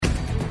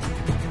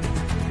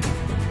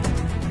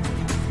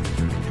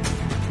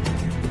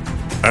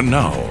And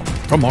now,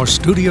 from our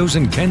studios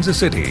in Kansas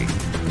City,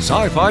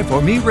 Sci-Fi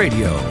for Me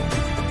Radio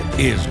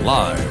is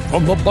live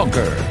from the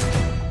bunker.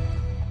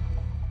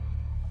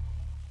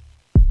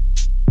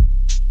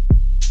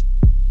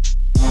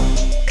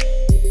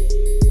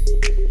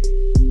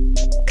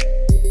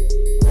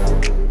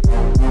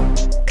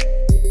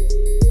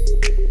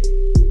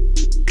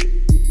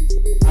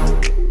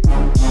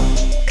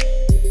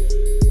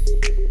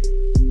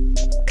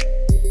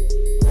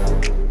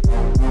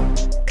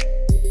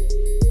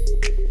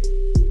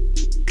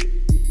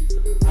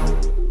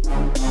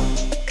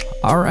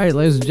 All right,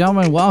 ladies and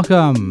gentlemen,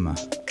 welcome.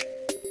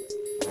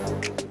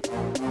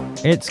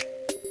 It's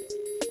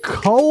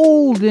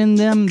cold in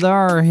them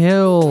thar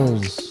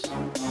hills.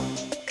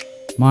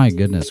 My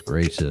goodness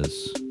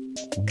gracious.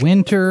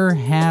 Winter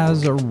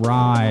has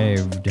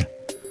arrived.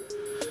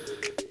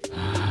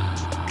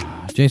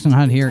 Jason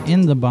Hunt here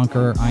in the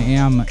bunker. I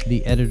am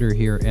the editor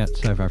here at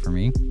Sci-Fi for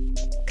Me.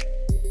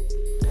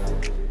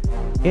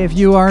 If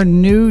you are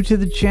new to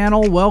the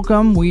channel,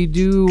 welcome. We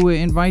do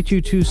invite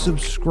you to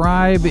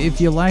subscribe if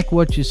you like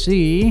what you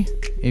see.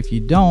 If you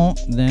don't,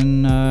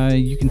 then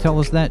you can tell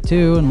us that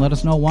too and let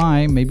us know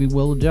why. Maybe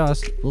we'll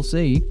adjust. We'll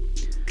see.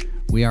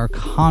 We are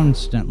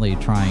constantly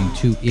trying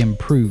to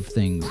improve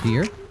things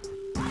here.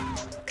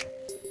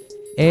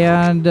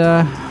 And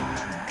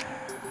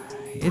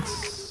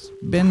it's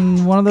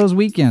been one of those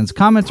weekends.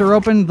 Comments are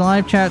open. The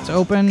live chat's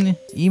open.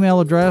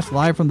 Email address,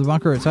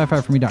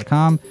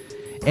 livefromthebunker@sci-fi4me.com.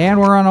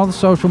 And we're on all the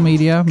social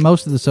media,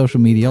 most of the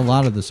social media, a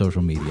lot of the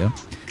social media.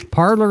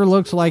 Parler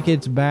looks like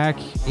it's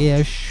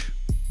back-ish.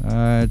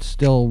 It's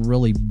still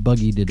really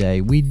buggy today.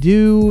 We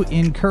do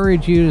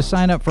encourage you to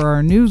sign up for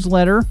our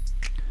newsletter,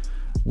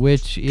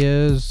 which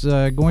is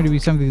going to be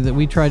something that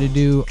we try to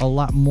do a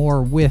lot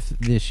more with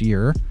this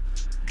year.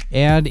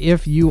 And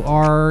if you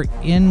are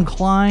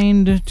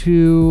inclined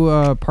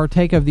to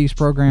partake of these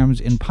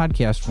programs in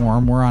podcast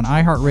form, we're on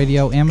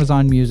iHeartRadio,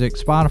 Amazon Music,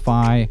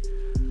 Spotify,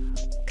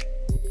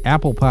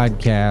 Apple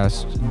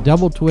Podcasts,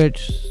 Double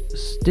Twitch,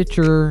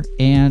 Stitcher,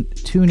 and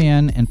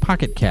TuneIn and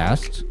Pocket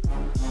Casts.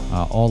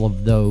 All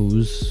of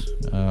those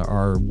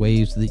are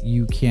ways that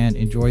you can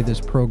enjoy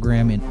this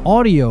program in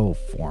audio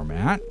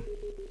format.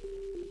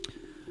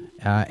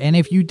 And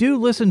if you do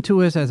listen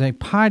to us as a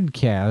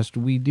podcast,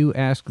 we do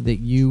ask that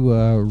you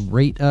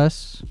rate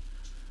us,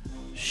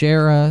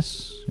 share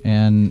us,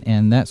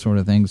 and that sort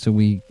of thing, so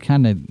we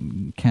kind of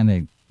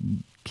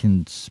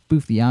can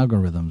spoof the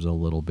algorithms a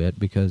little bit,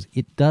 because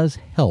it does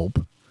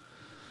help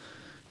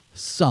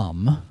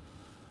some.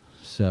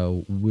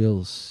 So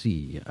we'll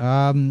see.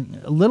 A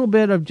little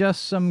bit of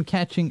just some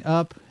catching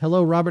up.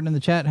 Hello, Robert in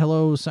the chat.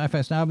 Hello,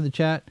 Sci-Fi Snob in the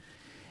chat.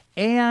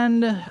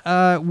 And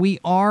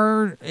we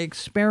are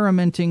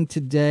experimenting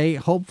today.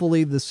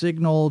 Hopefully the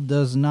signal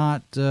does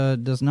not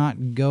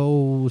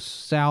go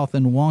south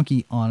and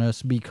wonky on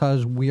us,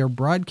 because we are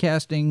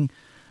broadcasting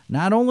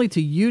not only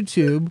to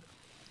YouTube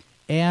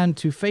and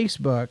to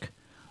Facebook,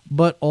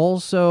 but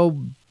also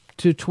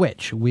to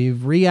Twitch. We've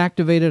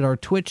reactivated our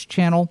Twitch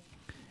channel,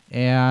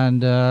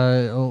 and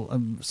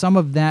some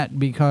of that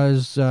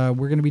because we're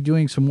going to be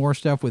doing some more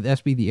stuff with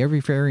SB the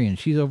Every Fairy, and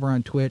she's over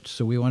on Twitch,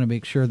 so we want to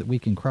make sure that we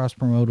can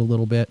cross-promote a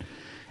little bit,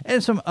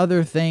 and some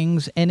other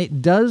things. And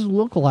it does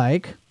look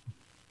like,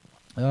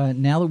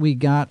 now that we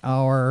got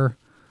our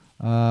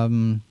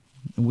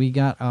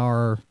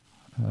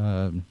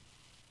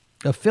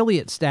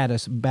affiliate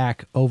status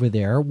back over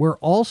there, we're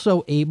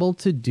also able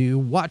to do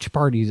watch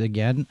parties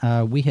again.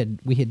 We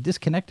had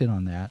disconnected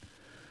on that,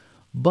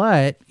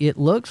 but it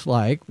looks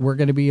like we're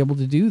going to be able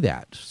to do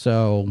that.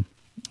 So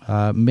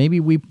maybe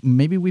we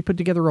put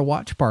together a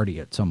watch party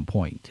at some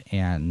point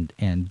and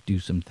do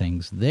some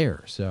things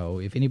there. So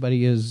if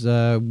anybody is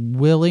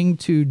willing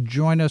to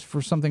join us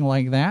for something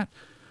like that,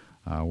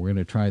 we're going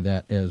to try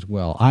that as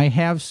well. I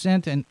have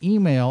sent a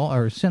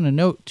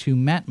note to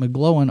Matt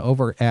McGlowan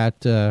over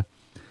at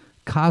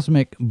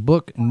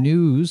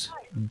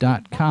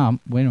CosmicBookNews.com.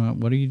 Wait a minute,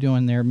 what are you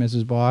doing there,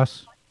 Mrs.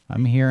 Boss?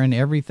 I'm hearing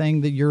everything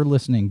that you're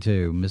listening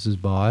to,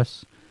 Mrs.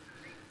 Boss.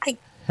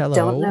 Hello.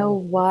 Don't know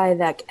why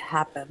that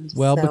happened.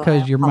 Well, so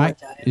because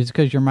it's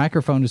because your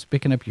microphone is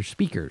picking up your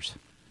speakers,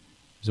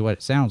 is what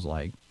it sounds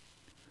like.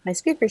 My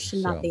speakers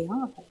should not be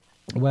on.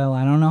 Well,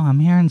 I don't know. I'm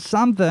hearing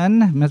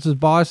something. Mrs.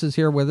 Boss is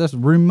here with us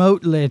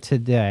remotely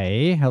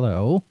today.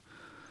 Hello.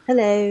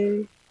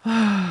 Hello.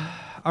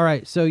 All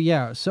right. So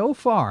yeah, so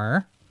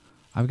far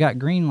I've got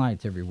green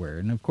lights everywhere,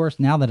 and of course,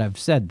 now that I've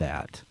said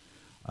that,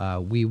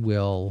 we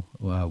will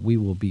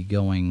be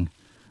going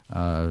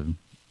to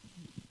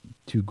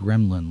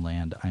Gremlin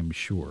Land, I'm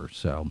sure.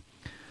 So,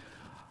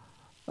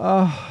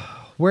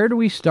 where do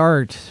we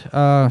start?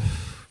 All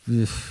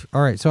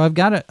right, so I've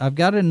got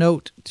a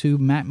note to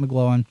Matt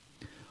McGlowan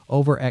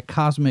over at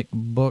Cosmic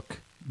Book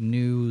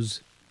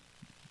News.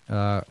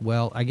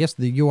 Well, I guess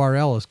the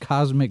URL is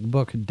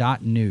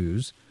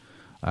cosmicbook.news.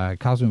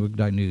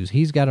 CosmicBook.news.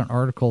 He's got an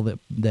article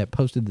that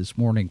posted this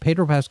morning.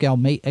 Pedro Pascal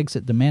may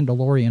exit The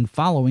Mandalorian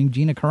following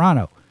Gina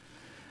Carano.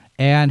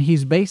 And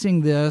he's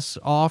basing this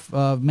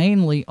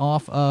mainly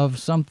off of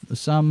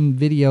some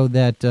video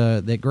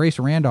that Grace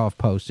Randolph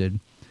posted,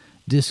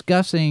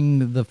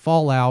 discussing the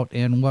fallout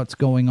and what's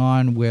going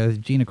on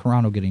with Gina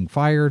Carano getting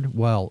fired.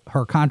 Well,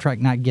 her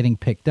contract not getting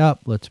picked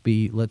up. Let's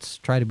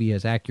try to be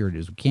as accurate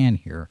as we can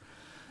here.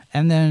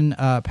 And then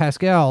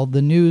Pascal,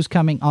 the news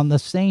coming on the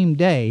same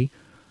day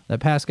that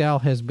Pascal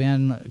has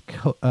been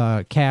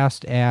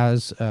cast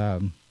as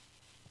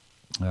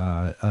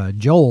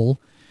Joel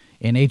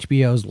in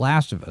HBO's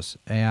Last of Us.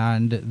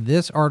 And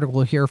this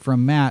article here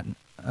from Matt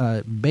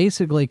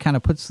basically kind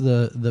of puts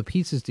the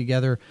pieces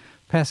together.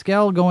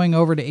 Pascal going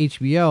over to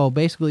HBO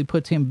basically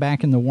puts him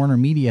back in the Warner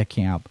Media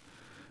camp,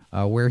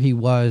 where he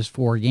was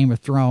for Game of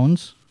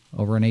Thrones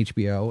over on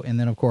HBO, and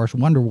then, of course,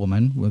 Wonder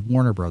Woman with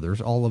Warner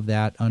Brothers, all of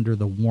that under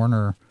the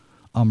Warner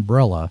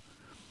umbrella.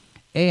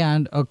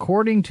 And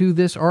according to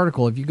this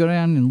article, if you go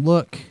down and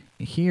look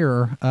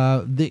here,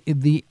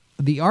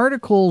 the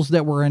articles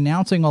that were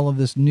announcing all of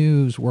this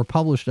news were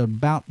published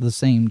about the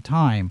same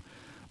time.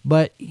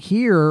 But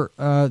here,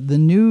 the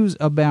news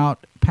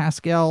about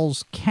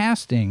Pascal's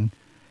casting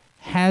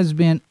has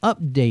been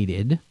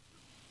updated,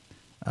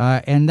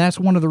 and that's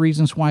one of the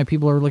reasons why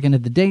people are looking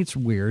at the dates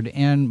weird.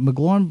 And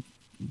McGloin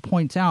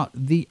points out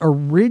the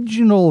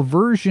original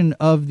version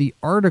of the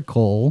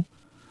article,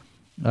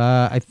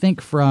 I think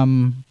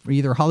from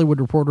either Hollywood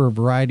Reporter or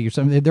Variety or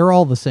something, they're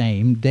all the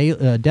same.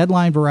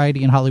 Deadline,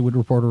 Variety, and Hollywood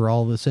Reporter are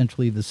all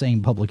essentially the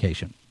same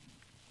publication.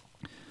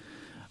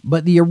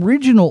 But the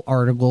original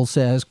article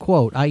says,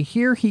 quote, "I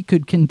hear he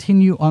could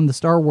continue on the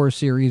Star Wars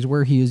series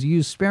where he is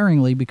used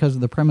sparingly because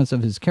of the premise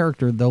of his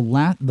character, though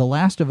The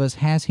Last of Us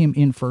has him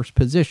in first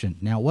position."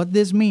 Now, what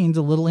this means,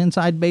 a little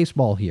inside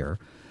baseball here,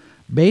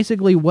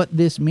 basically what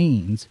this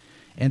means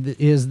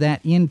is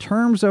that in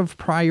terms of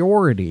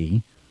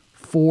priority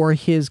for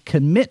his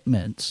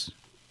commitments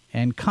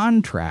and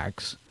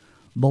contracts,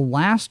 The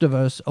Last of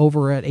Us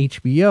over at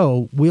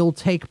HBO will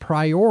take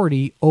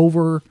priority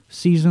over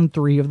Season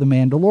 3 of The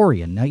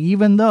Mandalorian. Now,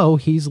 even though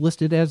he's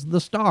listed as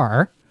the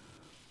star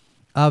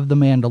of The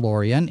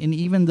Mandalorian, and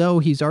even though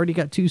he's already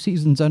got 2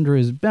 seasons under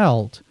his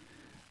belt,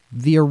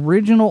 the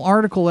original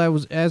article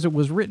as it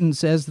was written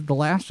says that The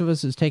Last of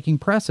Us is taking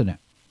precedent.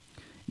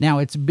 Now,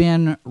 it's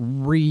been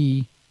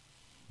revised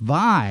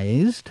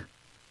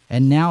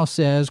and now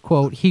says,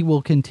 quote, "He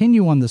will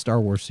continue on the Star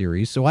Wars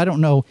series." So I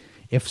don't know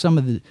if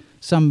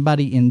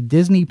somebody in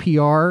Disney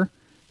PR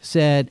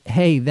said,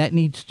 hey, that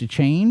needs to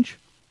change,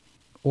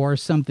 or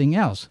something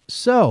else.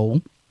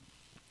 So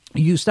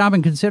you stop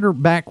and consider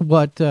back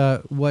what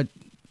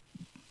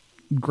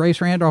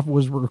Grace Randolph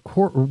was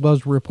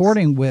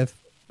reporting with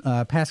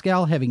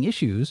Pascal having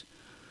issues.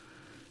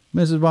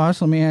 Mrs.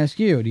 Boss, let me ask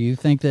you: do you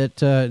think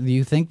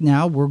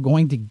now we're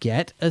going to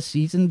get a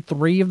season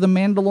 3 of The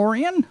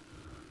Mandalorian?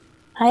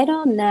 I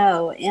don't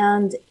know.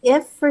 And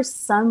if for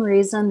some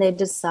reason they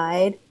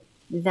decide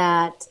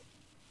that,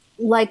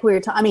 like we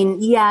were talking, I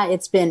mean, yeah,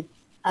 it's been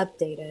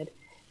updated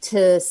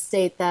to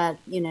state that,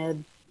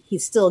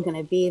 he's still going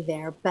to be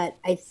there. But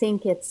I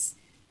think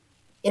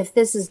if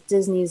this is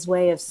Disney's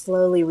way of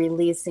slowly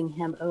releasing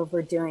him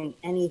over doing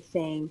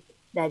anything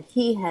that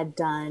he had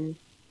done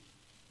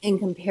in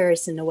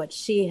comparison to what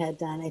she had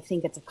done, I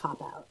think it's a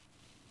cop-out.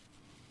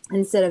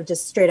 Instead of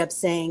just straight up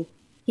saying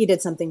he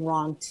did something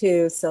wrong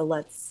too, so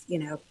let's,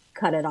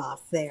 cut it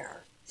off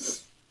there.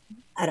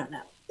 I don't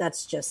know.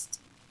 That's just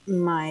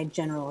my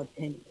general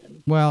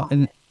opinion. Well,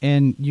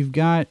 and you've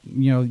got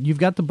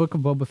the Book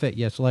of Boba Fett.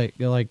 Yes, like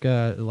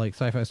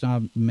Sci-Fi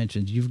Snob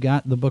mentions, you've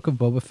got the Book of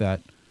Boba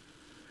Fett,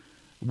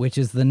 which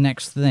is the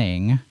next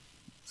thing.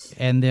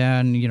 And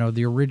then,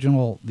 the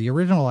original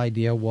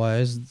idea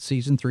was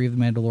season 3 of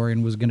The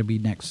Mandalorian was going to be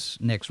next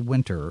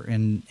winter,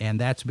 and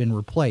that's been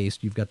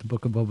replaced. You've got the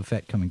Book of Boba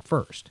Fett coming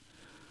first.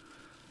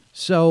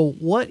 So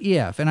what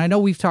if, and I know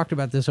we've talked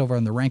about this over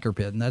on the Ranker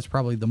Pit, and that's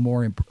probably the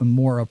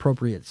more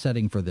appropriate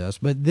setting for this,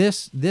 but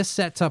this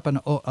sets up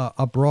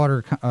a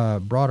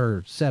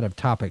broader set of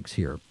topics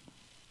here.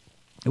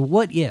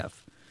 What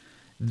if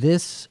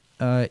this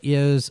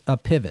is a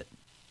pivot?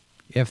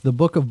 If the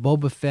Book of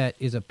Boba Fett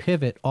is a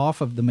pivot off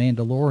of The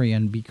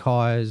Mandalorian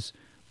because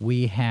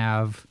we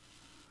have,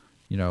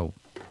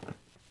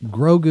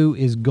 Grogu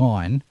is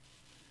gone,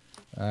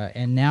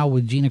 and now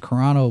with Gina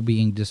Carano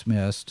being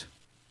dismissed,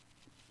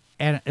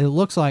 and it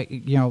looks like,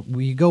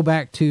 we go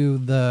back to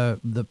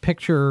the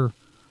picture,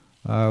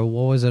 what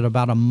was it,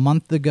 about a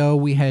month ago,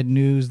 we had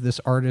news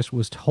this artist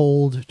was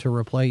told to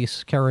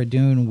replace Cara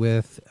Dune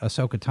with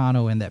Ahsoka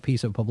Tano in that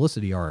piece of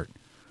publicity art.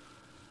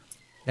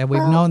 And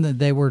we've known that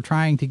they were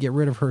trying to get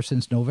rid of her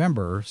since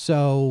November.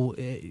 So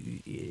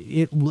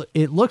it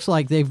looks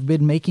like they've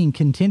been making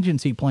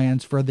contingency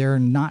plans for there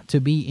not to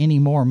be any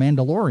more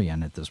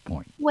Mandalorian at this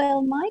point.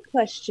 Well, my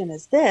question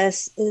is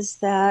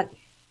that,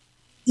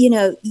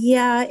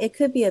 it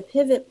could be a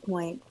pivot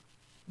point.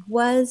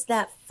 Was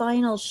that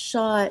final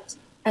shot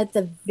at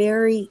the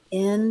very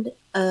end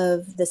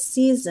of the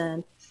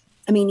season?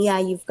 I mean, yeah,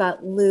 you've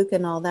got Luke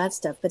and all that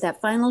stuff, but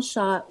that final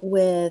shot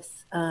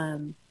with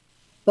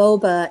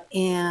Boba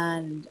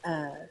and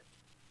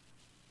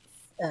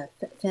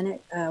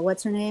Fennec,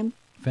 what's her name?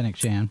 Fennec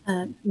Shan.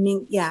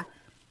 Yeah.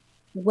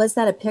 Was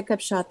that a pickup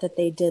shot that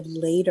they did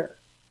later?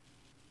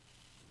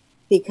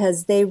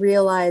 Because they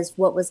realized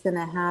what was going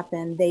to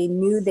happen. They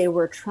knew they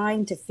were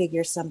trying to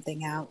figure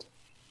something out.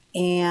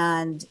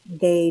 And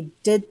they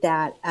did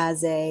that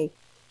as okay,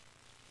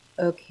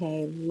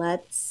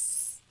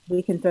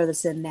 we can throw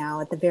this in now.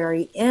 At the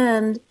very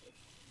end,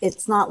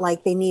 it's not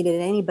like they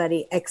needed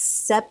anybody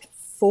except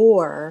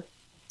for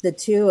the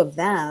two of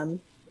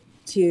them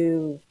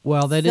to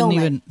they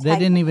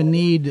didn't even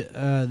need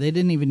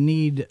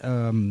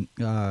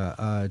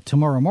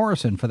Tamora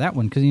Morrison for that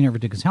one because he never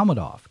took his helmet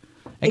off.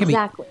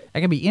 That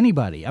can be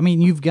anybody. I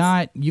mean, you've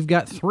got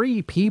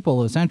three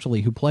people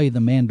essentially who play the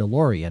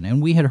Mandalorian,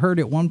 and we had heard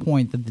at one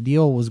point that the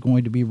deal was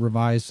going to be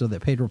revised so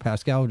that Pedro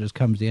Pascal just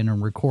comes in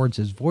and records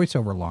his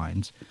voiceover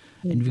lines.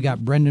 Mm-hmm. And you've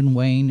got Brendan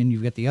Wayne, and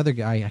you've got the other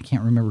guy, I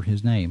can't remember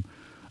his name,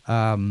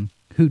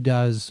 who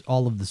does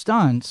all of the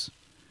stunts.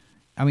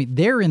 I mean,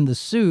 they're in the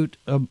suit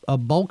a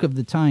bulk of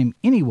the time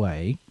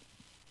anyway.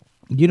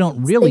 You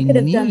don't really need... They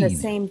could have done the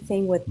same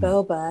thing with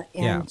Boba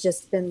and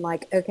just been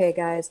like, okay,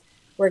 guys,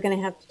 we're going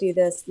to have to do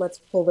this. Let's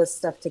pull this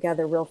stuff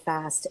together real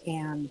fast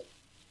and,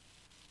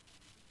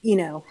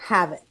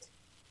 have it.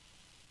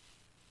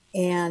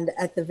 And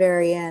at the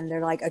very end,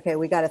 they're like, okay,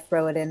 we got to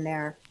throw it in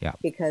there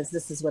because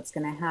this is what's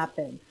going to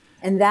happen.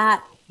 And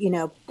that,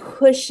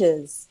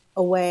 pushes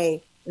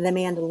away the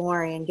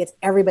Mandalorian, gets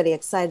everybody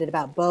excited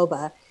about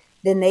Boba.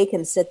 Then they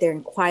can sit there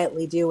and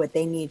quietly do what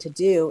they need to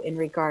do in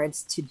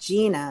regards to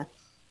Gina.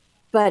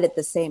 But at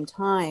the same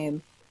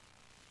time,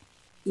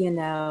 we had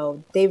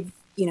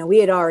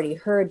already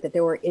heard that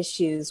there were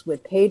issues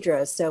with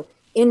Pedro. So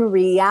in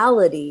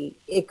reality,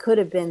 it could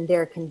have been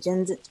their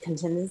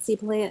contingency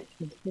plan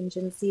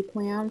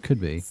could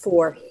be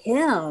for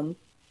him.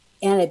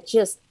 And it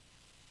just...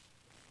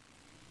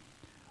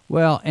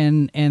 Well,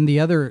 and the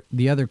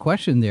other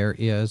question there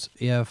is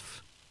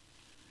if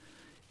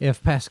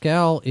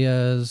Pascal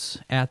is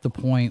at the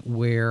point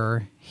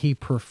where he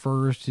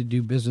prefers to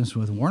do business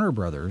with Warner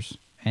Brothers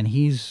and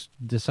he's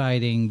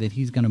deciding that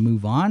he's going to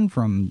move on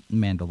from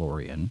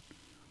Mandalorian,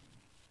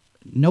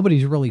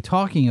 nobody's really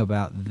talking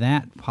about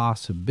that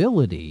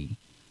possibility,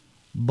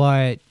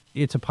 but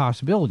it's a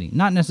possibility.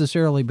 Not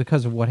necessarily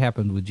because of what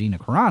happened with Gina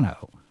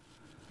Carano,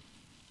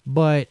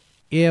 but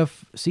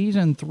if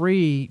season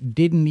 3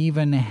 didn't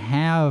even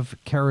have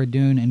Cara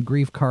Dune and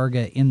Greef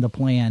Karga in the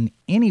plan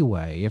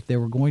anyway, if they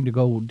were going to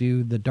go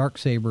do the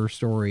Darksaber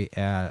story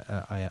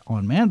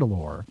on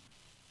Mandalore,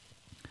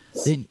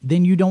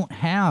 then you don't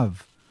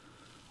have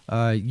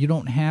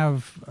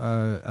Gina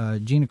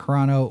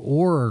Carano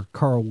or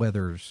Carl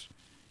Weathers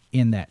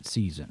in that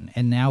season.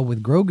 And now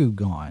with Grogu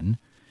gone,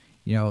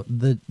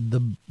 the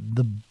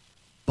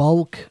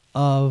bulk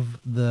of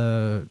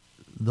the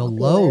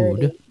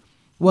load.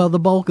 Well, the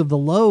bulk of the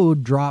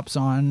load drops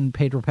on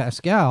Pedro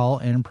Pascal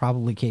and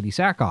probably Katie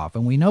Sackhoff,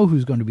 and we know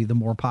who's going to be the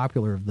more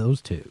popular of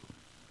those two.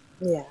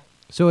 Yeah.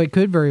 So it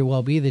could very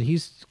well be that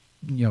he's,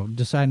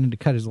 deciding to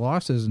cut his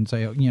losses and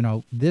say,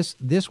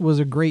 this was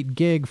a great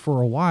gig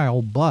for a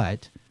while,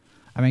 but,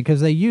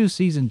 because they use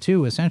season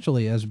 2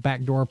 essentially as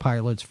backdoor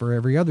pilots for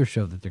every other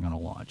show that they're going to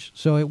launch.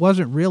 So it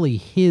wasn't really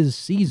his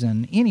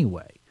season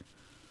anyway.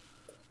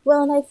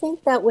 Well, and I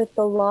think that with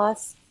the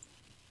loss...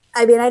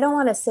 I don't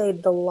want to say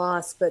the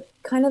loss, but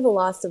kind of the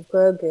loss of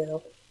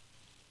Grogu.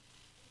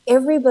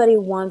 Everybody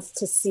wants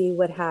to see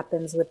what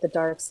happens with the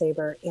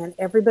Darksaber, and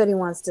everybody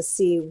wants to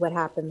see what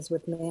happens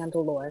with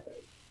Mandalore.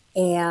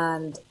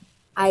 And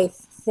I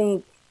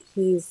think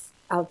he's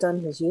outdone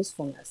his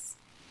usefulness.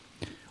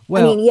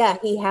 Well,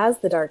 he has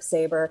the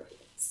Darksaber.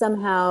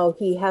 Somehow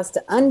he has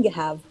to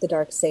unhave the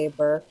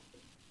Darksaber.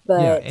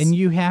 But and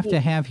you have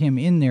to have him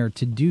in there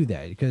to do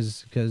that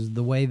because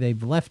the way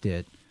they've left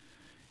it,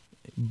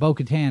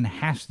 Bo-Katan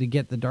has to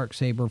get the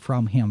Darksaber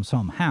from him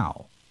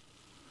somehow.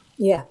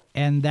 Yeah.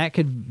 And that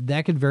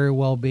could very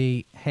well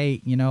be,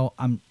 hey,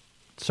 I'm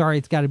sorry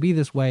it's got to be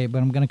this way, but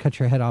I'm going to cut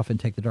your head off and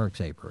take the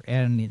Darksaber.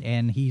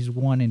 And he's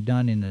one and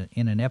done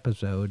in an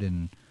episode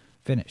and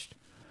finished.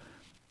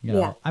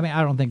 Yeah.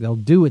 I don't think they'll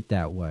do it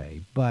that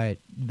way, but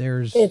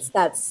it's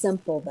that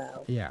simple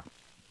though. Yeah.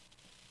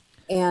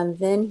 And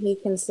then he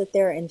can sit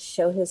there and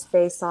show his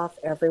face off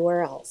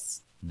everywhere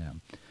else. Yeah.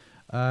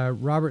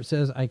 Robert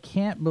says, I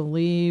can't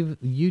believe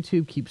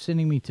YouTube keeps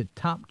sending me to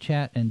Top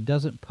Chat and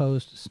doesn't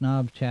post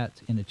snob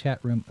chats in a chat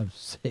room of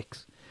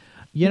 6.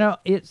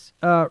 It's,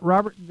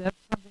 Robert, that's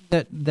something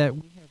that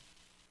we have.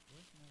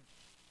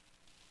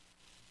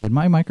 Did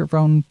my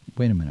microphone,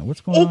 wait a minute,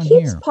 what's going on here?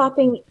 It keeps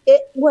popping.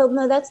 Well,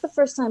 no, that's the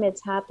first time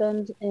it's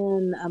happened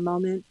in a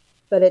moment,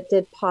 but it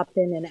did pop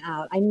in and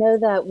out. I know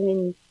that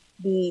when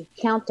the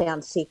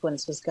countdown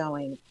sequence was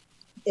going,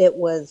 it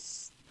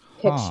was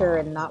picture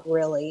and not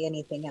really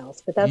anything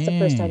else, but that's the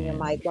first time your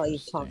mic while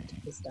you've talked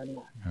has done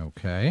that.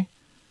 Okay,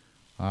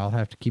 I'll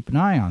have to keep an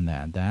eye on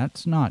that.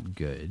 That's not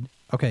good.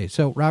 Okay,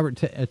 so Robert,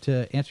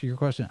 to answer your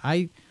question,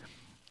 I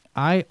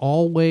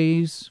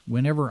always,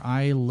 whenever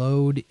I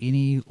load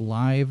any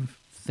live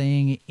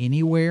thing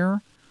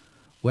anywhere,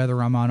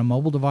 whether I'm on a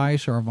mobile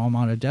device or if I'm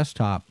on a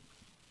desktop,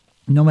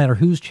 no matter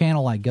whose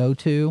channel I go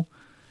to,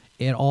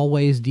 it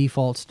always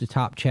defaults to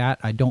top chat.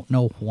 I don't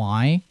know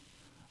why,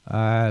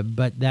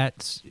 but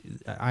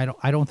I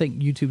don't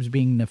think YouTube's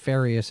being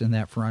nefarious in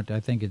that front. I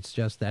think it's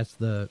just that's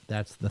the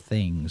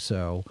thing.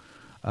 So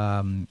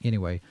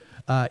anyway,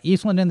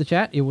 Eastland in the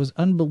chat. It was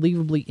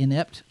unbelievably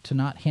inept to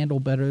not handle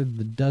better.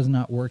 That does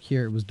not work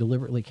here. It was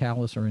deliberately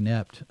callous or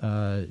inept.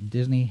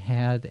 Disney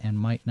had and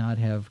might not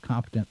have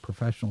competent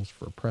professionals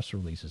for press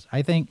releases.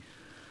 I think.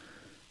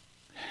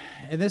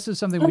 And this is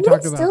something we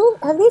talked about.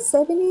 Have they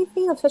said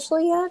anything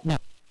officially yet?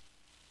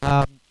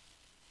 No.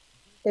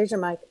 There's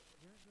your mic.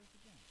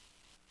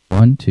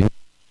 1, 2.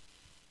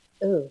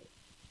 Ooh.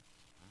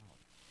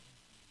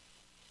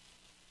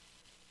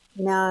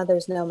 No,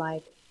 there's no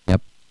mic.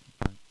 Yep.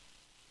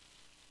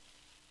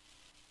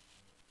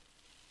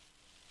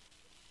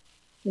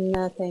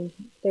 Nothing.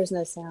 There's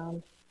no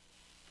sound.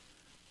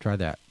 Try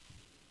that.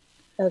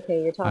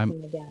 Okay, you're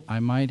talking again. I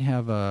might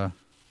have a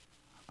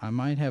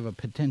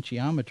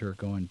potentiometer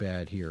going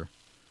bad here.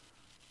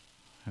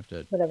 Have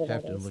to look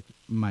at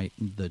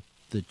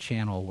the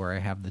channel where I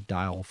have the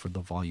dial for the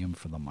volume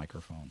for the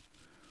microphone.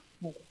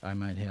 Okay. I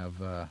might have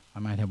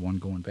one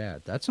going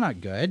bad. That's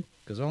not good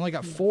because I only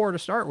got 4 to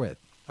start with.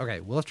 Okay,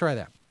 well, let's try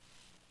that.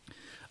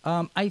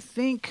 I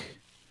think,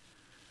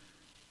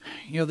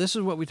 this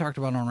is what we talked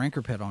about on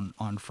Ranker Pit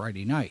on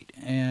Friday night,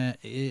 and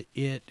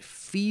it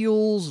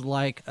feels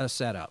like a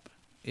setup.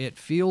 It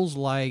feels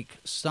like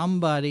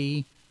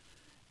somebody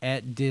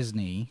at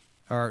Disney,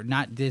 or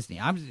not Disney.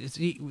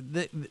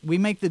 We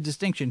make the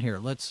distinction here.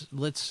 Let's.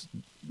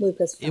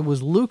 Lucasfilm. It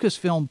was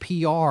Lucasfilm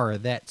PR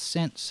that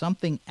sent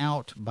something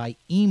out by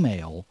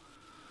email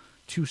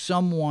to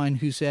someone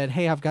who said,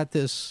 "Hey, I've got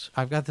this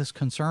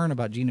concern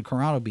about Gina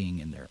Carano being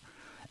in there,"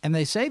 and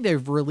they say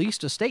they've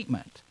released a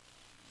statement.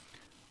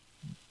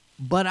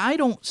 But I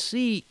don't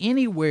see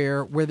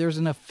anywhere where there's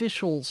an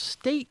official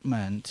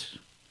statement,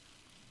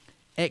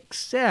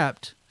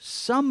 except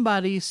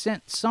somebody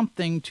sent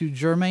something to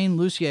Germain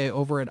Lussier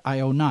over at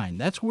IO9.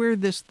 That's where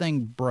this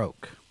thing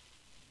broke.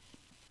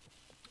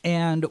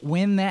 And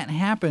when that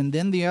happened,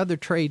 then the other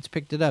trades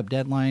picked it up.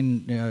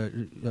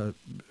 Deadline,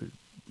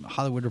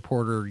 Hollywood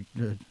Reporter,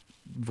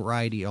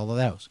 Variety, all of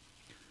those.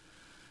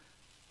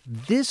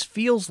 This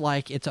feels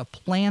like it's a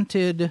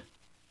planted,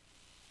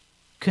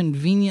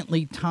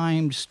 conveniently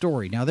timed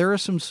story. Now, there are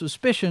some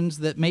suspicions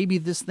that maybe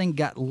this thing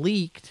got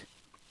leaked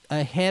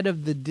ahead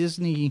of the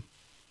Disney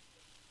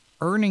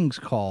earnings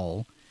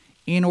call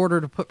in order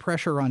to put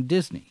pressure on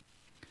Disney.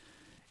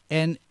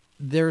 And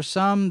there's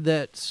some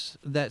that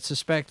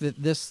suspect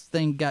that this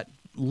thing got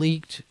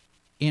leaked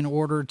in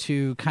order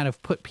to kind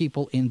of put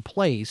people in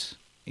place,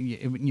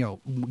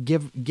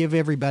 give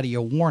everybody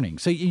a warning.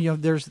 So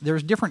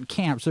there's different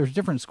camps, there's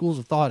different schools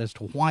of thought as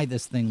to why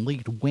this thing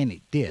leaked when it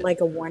did.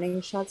 Like a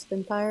warning shot's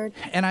been fired.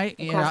 And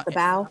across the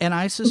bow. And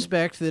I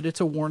suspect that it's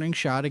a warning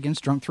shot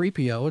against Drunk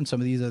 3PO and some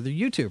of these other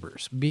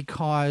YouTubers,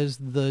 because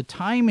the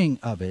timing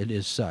of it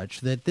is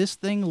such that this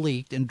thing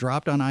leaked and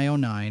dropped on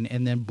IO9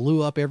 and then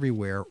blew up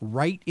everywhere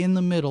right in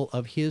the middle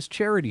of his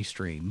charity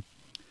stream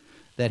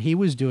that he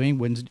was doing.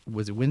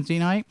 Was it Wednesday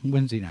night?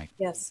 Wednesday night.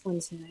 Yes,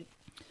 Wednesday night.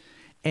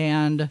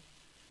 And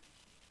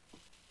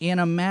in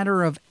a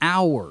matter of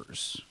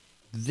hours,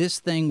 this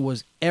thing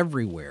was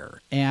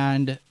everywhere.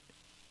 And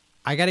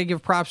I got to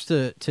give props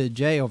to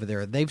Jay over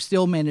there. They've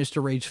still managed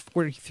to raise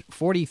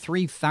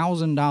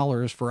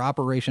 $43,000 for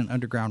Operation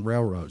Underground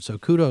Railroad. So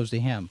kudos to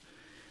him.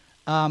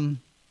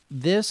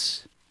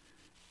 This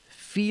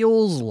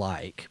feels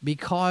like,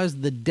 because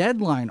the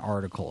Deadline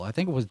article, I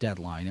think it was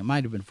Deadline, it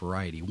might have been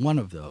Variety, one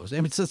of those.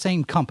 And it's the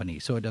same company,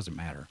 so it doesn't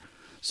matter.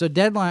 So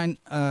Deadline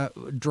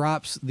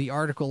drops the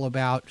article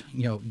about,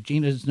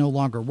 Gina's no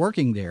longer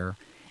working there,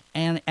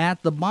 and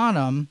at the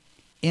bottom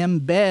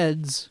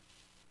embeds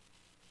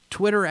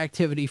Twitter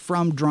activity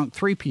from Drunk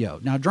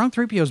 3PO. Now, Drunk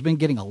 3PO has been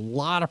getting a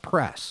lot of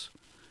press.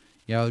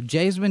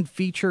 Jay's been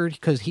featured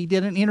because he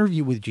did an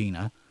interview with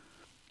Gina,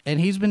 and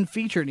he's been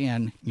featured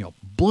in,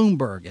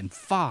 Bloomberg and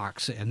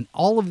Fox and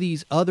all of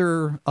these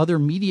other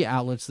media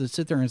outlets that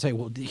sit there and say,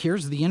 well,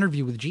 here's the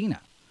interview with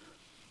Gina.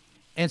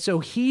 And so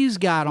he's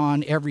got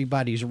on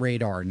everybody's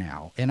radar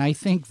now. And I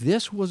think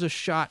this was a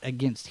shot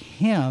against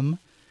him,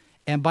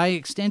 and by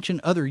extension,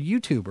 other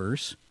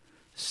YouTubers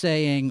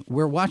saying,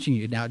 we're watching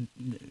you. Now,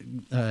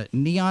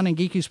 Neon and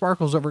Geeky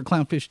Sparkles over at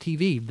Clownfish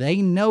TV,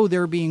 they know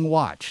they're being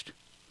watched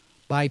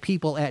by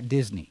people at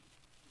Disney.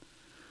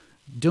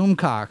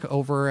 Doomcock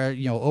over at,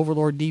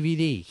 Overlord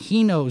DVD,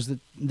 he knows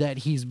that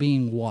he's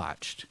being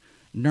watched.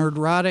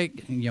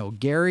 Nerdrotic,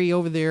 Gary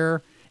over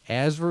there,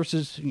 Az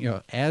versus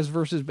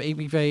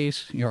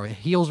Babyface,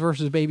 Heels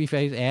versus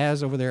Babyface,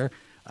 Az over there,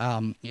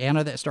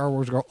 Anna, that Star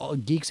Wars girl,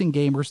 Geeks and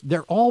Gamers,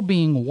 they're all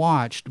being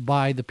watched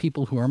by the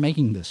people who are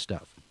making this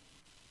stuff.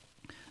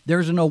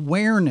 There's an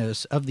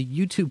awareness of the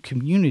YouTube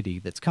community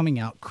that's coming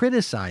out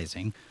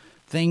criticizing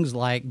things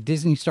like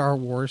Disney, Star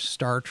Wars,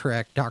 Star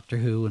Trek, Doctor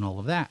Who, and all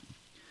of that.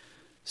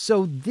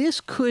 So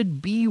this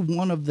could be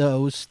one of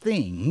those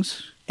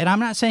things, and I'm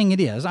not saying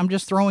it is, I'm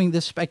just throwing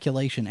this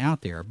speculation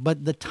out there,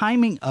 but the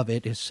timing of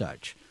it is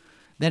such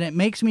that it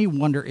makes me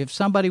wonder if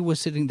somebody was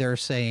sitting there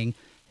saying,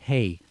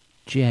 hey,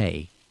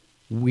 Jay,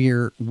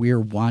 we're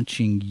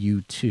watching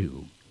you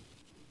too.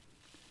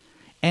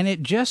 And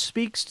it just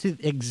speaks to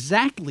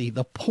exactly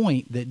the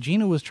point that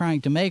Gina was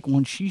trying to make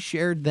when she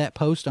shared that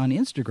post on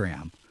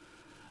Instagram.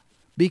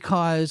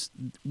 Because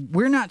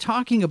we're not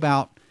talking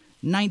about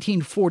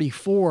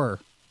 1944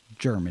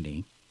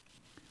 Germany.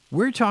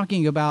 We're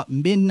talking about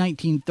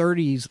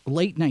mid-1930s,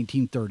 late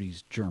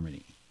 1930s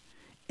Germany.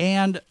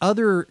 And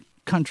other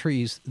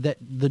countries that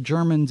the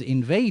Germans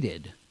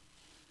invaded,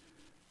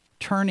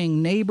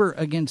 turning neighbor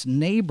against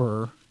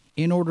neighbor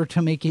in order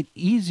to make it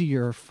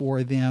easier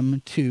for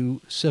them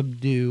to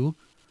subdue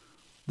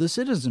the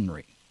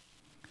citizenry.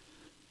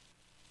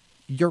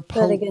 Your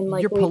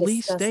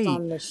police state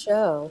on the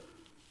show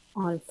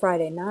on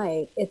Friday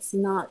night, it's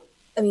not,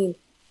 I mean,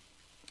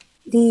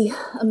 the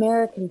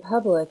American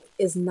public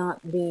is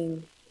not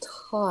being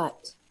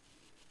taught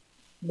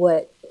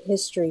what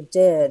history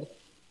did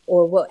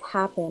or what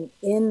happened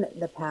in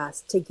the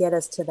past to get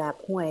us to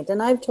that point.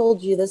 And I've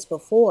told you this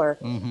before,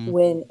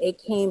 when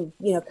it came,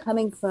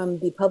 coming from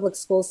the public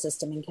school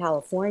system in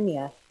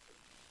California,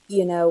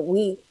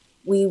 we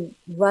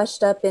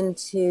rushed up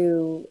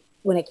into,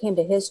 when it came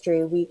to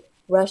history, we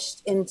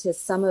rushed into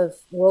some of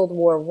World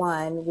War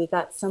I. We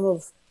got some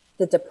of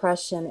the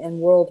Depression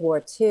in World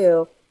War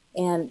II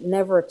and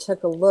never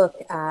took a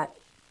look at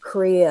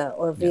Korea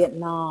or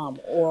Vietnam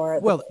or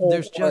the Cold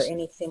War or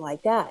anything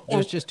like that.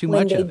 There's just too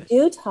much of it. When they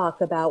do talk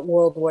about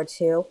World War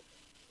II,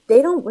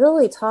 they don't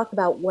really talk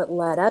about what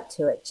led up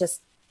to it,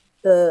 just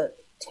the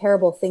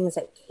terrible things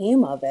that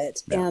came of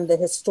it and the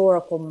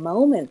historical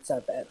moments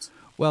of it.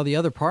 Well, the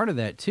other part of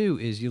that too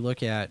is you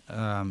look at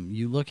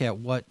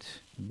what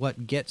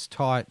gets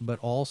taught, but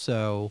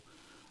also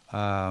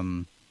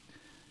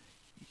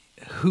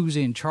who's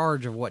in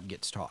charge of what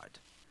gets taught.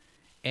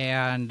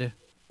 And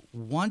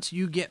once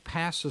you get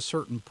past a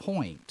certain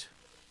point,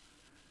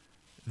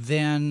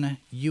 then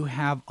you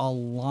have a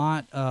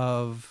lot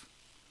of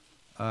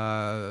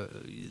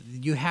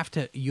you have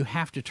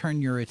to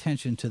turn your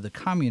attention to the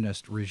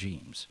communist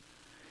regimes.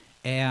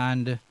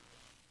 And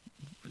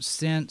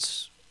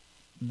since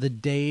the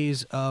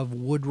days of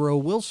Woodrow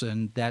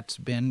Wilson, that's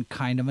been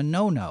kind of a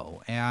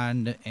no-no.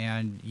 And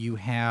you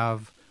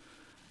have,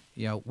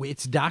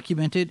 it's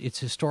documented, it's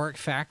historic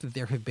fact that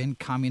there have been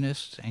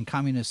communists and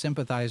communist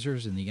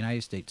sympathizers in the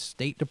United States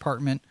State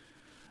Department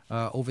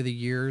over the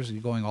years,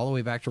 going all the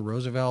way back to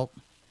Roosevelt.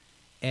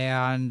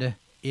 And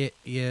it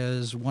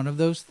is one of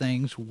those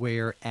things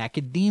where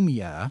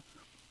academia,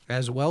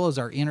 as well as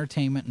our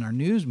entertainment and our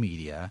news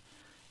media,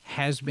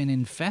 has been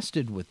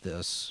infested with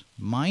this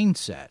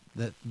mindset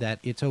that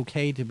it's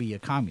okay to be a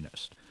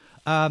communist.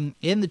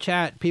 In the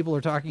chat, people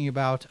are talking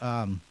about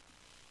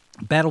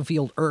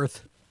Battlefield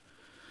Earth,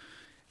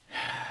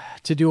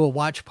 to do a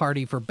watch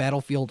party for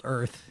Battlefield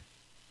Earth.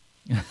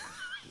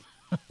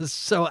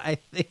 So I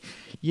think,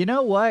 you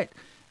know what?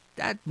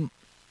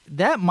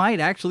 That might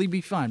actually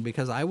be fun,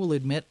 because I will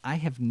admit I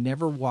have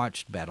never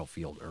watched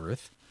Battlefield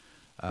Earth.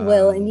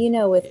 Well, and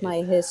with my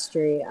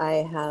history,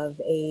 I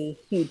have a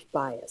huge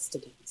bias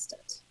against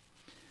it.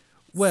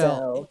 Well,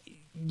 so,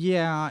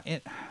 yeah.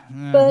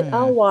 But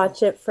I'll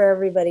watch it for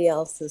everybody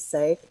else's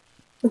sake.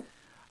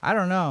 I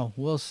don't know.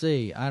 We'll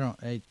see.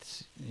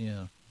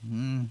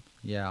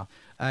 Yeah.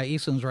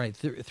 Eastland's right.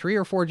 3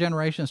 or 4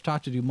 generations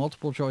taught to do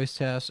multiple choice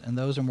tests, and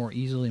those are more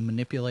easily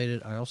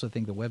manipulated. I also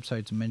think the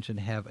websites mentioned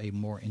have a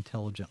more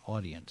intelligent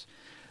audience.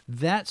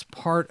 That's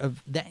part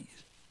of that.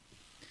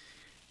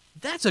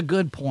 That's a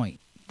good point.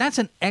 That's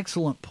an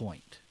excellent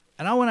point.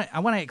 And I want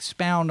to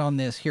expound on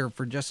this here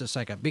for just a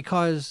second,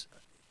 because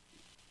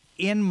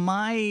in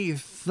my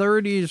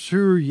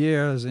 32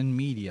 years in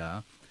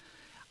media,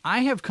 I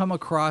have come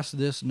across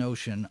this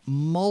notion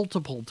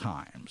multiple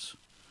times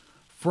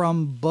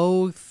from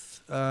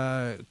both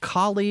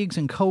colleagues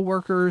and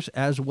coworkers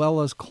as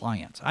well as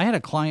clients. I had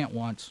a client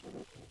once.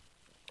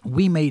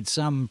 We made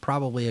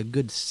probably a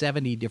good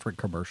 70 different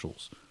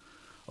commercials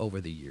over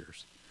the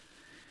years.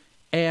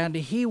 And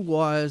he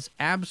was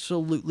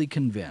absolutely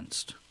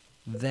convinced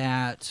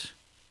that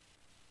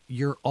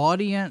your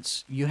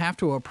audience, you have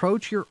to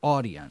approach your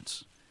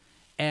audience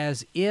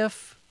as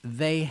if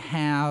they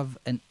have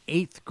an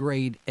 8th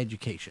grade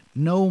education,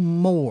 no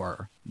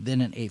more than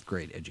an 8th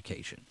grade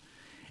education.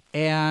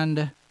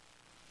 And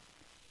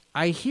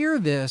I hear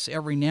this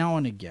every now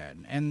and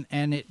again,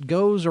 and it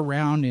goes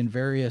around in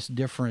various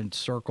different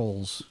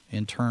circles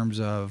in terms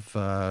of,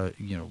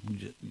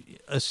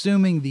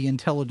 assuming the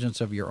intelligence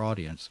of your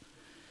audience.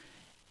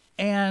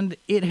 And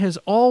it has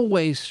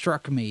always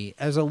struck me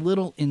as a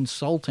little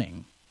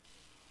insulting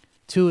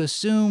to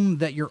assume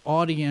that your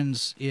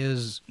audience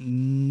is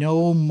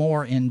no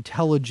more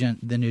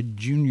intelligent than a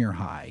junior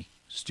high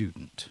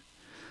student.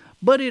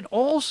 But it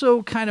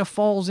also kind of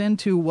falls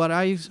into what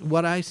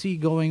I see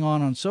going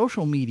on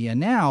social media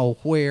now,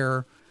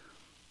 where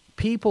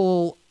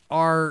people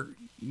are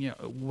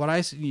when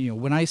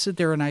I sit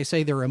there and I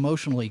say they're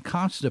emotionally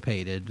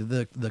constipated,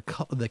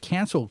 the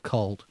cancel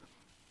cult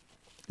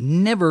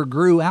never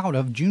grew out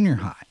of junior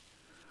high.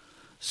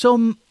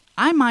 So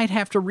I might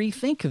have to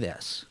rethink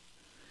this,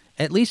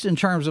 at least in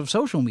terms of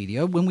social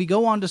media. When we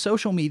go on to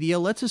social media,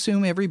 let's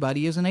assume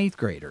everybody is an 8th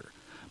grader.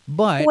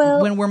 But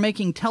when we're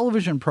making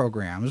television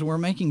programs, we're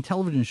making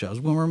television shows,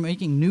 when we're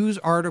making news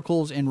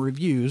articles and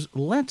reviews,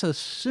 let's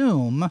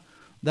assume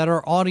that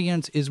our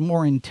audience is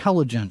more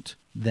intelligent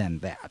than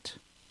that.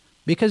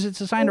 Because it's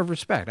a sign of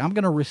respect. I'm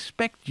going to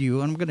respect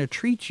you, and I'm going to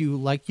treat you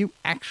like you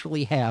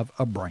actually have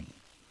a brain.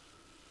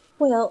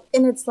 Well,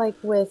 and it's like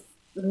with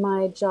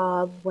my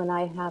job, when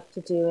I have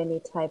to do any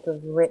type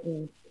of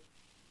written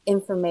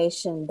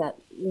information that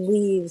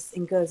leaves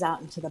and goes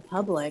out into the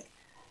public,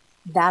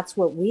 that's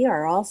what we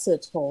are also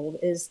told,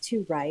 is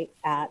to write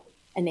at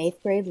an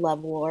 8th grade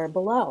level or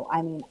below.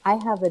 I mean, I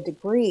have a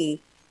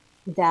degree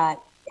that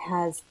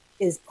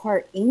is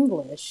part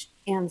English.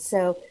 And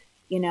so,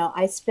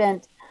 I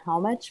spent how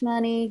much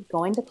money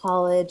going to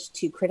college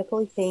to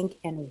critically think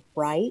and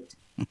write,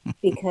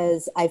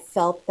 because I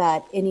felt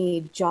that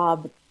any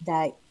job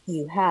that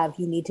you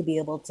need to be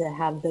able to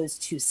have those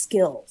two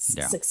skills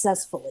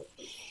successfully.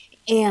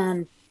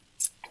 And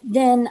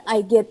then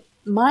I get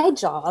my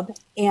job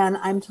and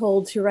I'm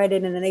told to write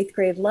it in an 8th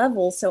grade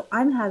level. So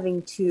I'm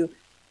having to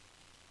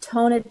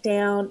tone it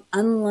down,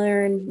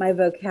 unlearn my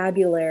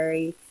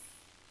vocabulary,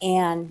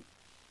 and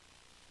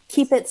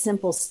keep it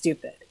simple,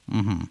 stupid.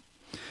 Mm-hmm.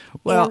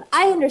 Well, and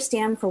I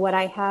understand for what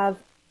I have.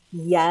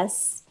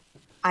 Yes,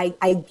 I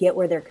get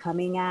where they're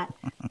coming at,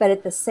 but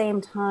at the same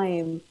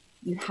time,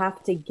 you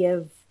have to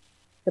give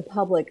the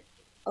public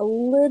a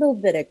little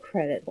bit of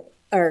credit,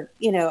 or,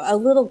 a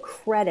little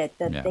credit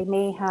that they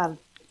may have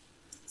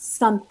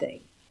something.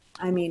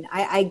 I mean,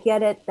 I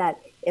get it that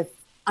if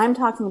I'm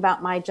talking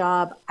about my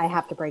job, I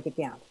have to break it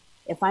down.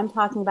 If I'm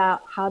talking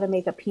about how to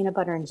make a peanut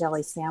butter and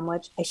jelly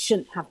sandwich, I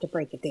shouldn't have to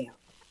break it down.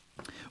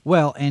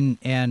 Well, and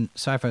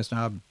Sci-Fi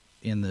Snob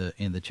in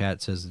the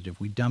chat says that if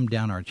we dumb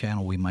down our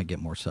channel, we might get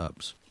more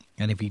subs.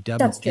 And if he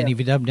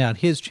dumb down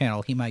his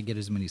channel, he might get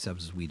as many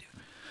subs as we do.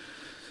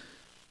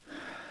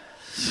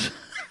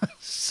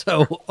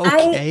 So,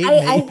 okay.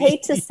 I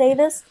hate to say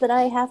this, but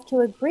I have to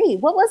agree.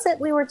 What was it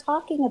we were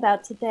talking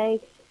about today?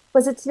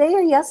 Was it today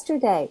or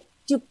yesterday?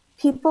 Do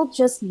people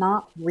just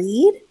not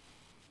read?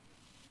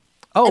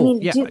 Oh, I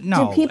mean, yeah,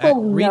 do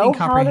people know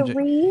how to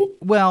read?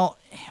 Well,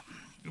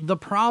 the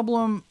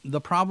problem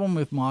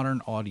with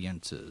modern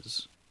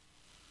audiences,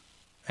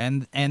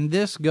 and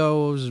this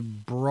goes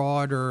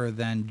broader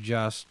than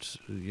just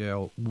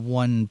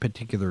one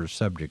particular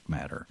subject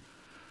matter.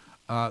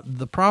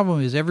 The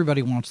problem is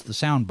everybody wants the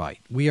soundbite.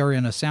 We are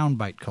in a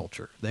soundbite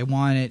culture. They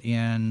want it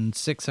in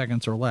 6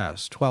 seconds or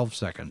less, 12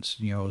 seconds.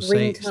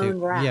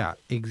 Ringtone rap. Yeah,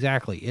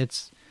 exactly.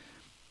 It's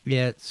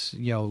get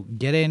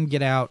in,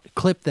 get out,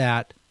 clip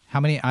that. I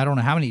don't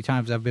know how many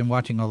times I've been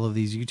watching all of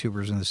these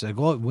YouTubers and they say,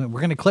 well, we're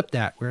going to clip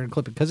that. We're going to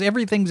clip it because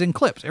everything's in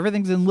clips.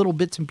 Everything's in little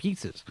bits and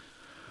pieces.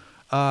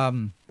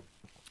 And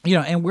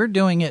we're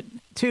doing it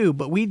too,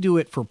 but we do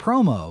it for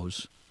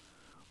promos.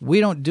 We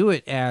don't do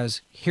it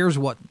as here's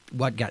what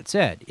got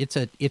said. It's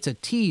a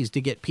tease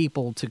to get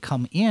people to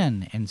come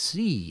in and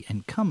see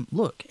and come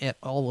look at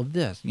all of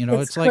this.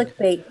 It's like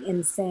clickbait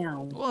in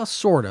sound. Well,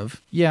 sort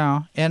of,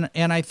 yeah. And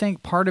I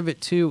think part of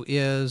it too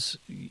is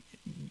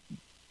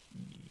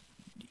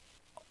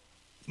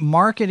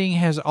marketing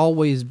has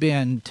always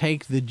been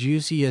take the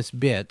juiciest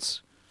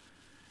bits,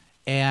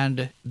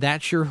 and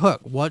that's your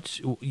hook.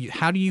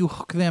 How do you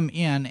hook them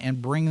in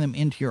and bring them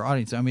into your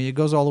audience? I mean, it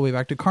goes all the way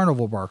back to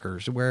Carnival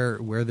Barkers,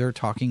 where they're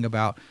talking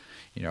about,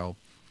 the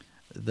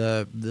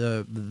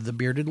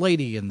bearded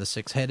lady and the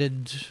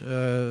six-headed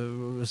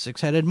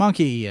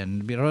monkey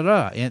and blah, blah,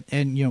 blah,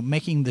 and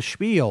making the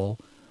spiel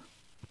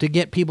to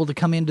get people to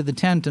come into the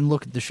tent and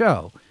look at the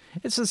show.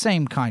 It's the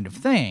same kind of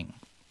thing.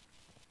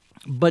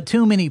 But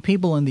too many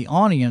people in the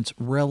audience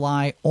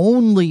rely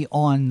only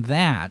on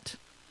that,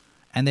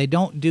 and they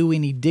don't do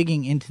any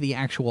digging into the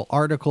actual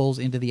articles,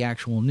 into the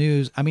actual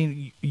news. I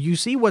mean, you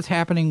see what's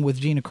happening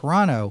with Gina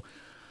Carano.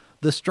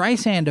 The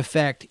Streisand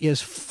effect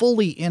is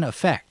fully in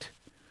effect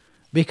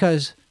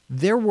because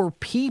there were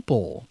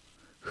people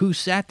who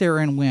sat there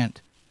and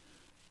went,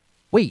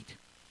 wait,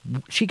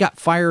 she got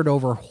fired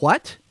over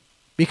what?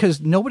 Because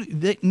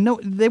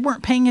they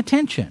weren't paying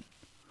attention.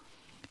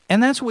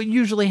 And that's what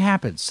usually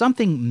happens.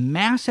 Something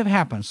massive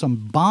happens.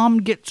 Some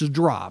bomb gets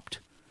dropped.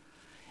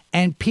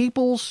 And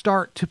people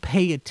start to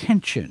pay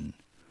attention.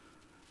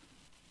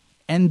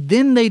 And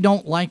then they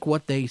don't like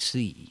what they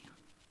see.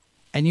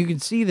 And you can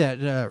see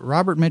that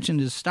Robert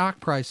mentioned his stock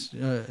price,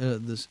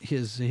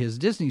 his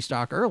Disney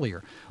stock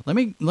earlier. Let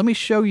me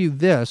show you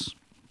this,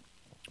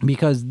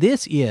 because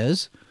this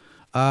is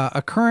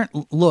a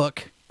current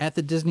look at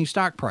the Disney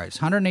stock price,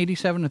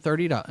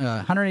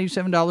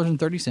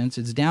 $187.30.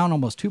 It's down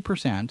almost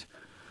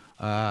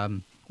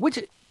 2%, which,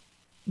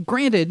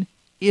 granted,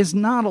 is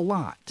not a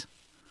lot.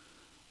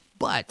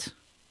 But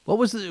What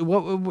was the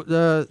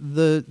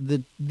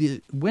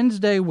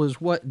Wednesday was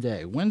what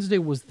day? Wednesday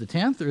was the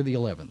 10th or the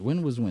 11th?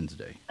 When was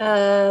Wednesday?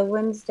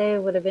 Wednesday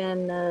would have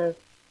been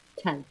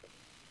 10th.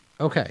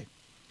 Okay.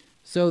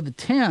 So the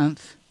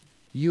 10th,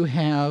 you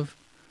have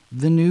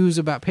the news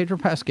about Pedro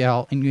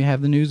Pascal and you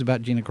have the news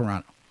about Gina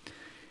Carano.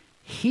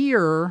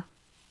 Here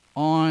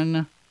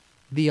on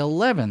the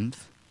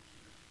 11th,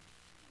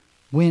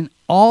 when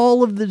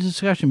all of the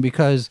discussion,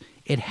 because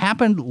it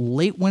happened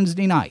late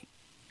Wednesday night,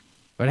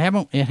 but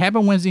it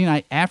happened Wednesday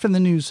night after the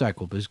news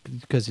cycle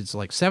because it's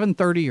like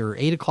 7:30 or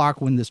 8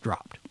 o'clock when this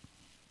dropped.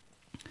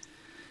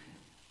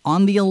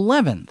 On the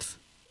 11th,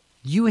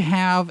 you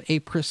have a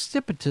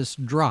precipitous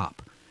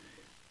drop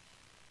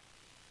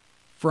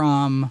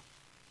from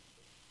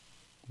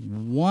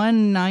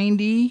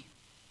 190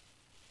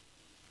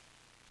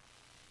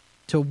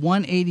 to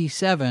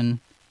 187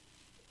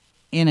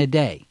 in a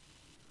day.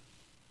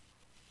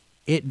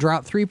 It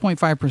dropped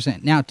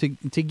 3.5%. Now, to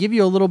give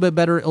you a little bit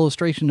better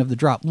illustration of the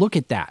drop, look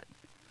at that.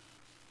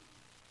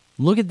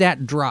 Look at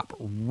that drop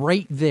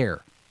right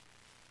there.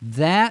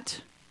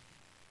 That,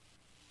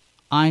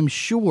 I'm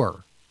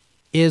sure,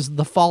 is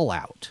the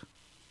fallout.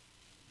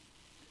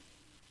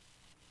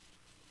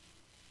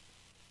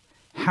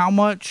 How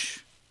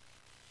much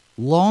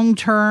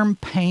long-term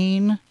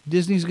pain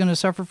Disney's going to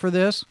suffer for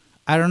this,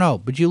 I don't know.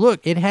 But you look,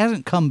 it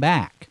hasn't come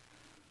back.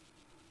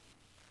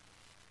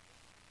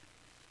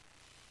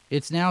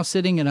 It's now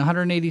sitting at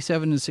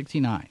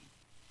 187.69.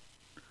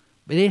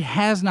 But it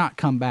has not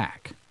come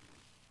back.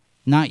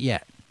 Not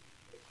yet.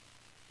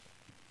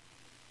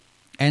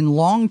 And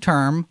long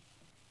term,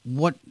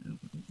 what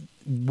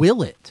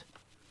will it?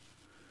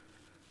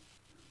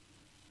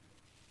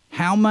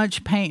 How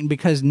much pain?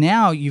 Because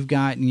now you've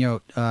got,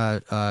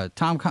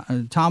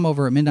 Tom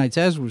over at Midnight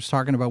Says was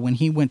talking about when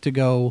he went to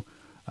go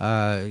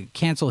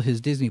cancel his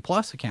Disney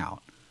Plus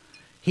account.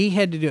 He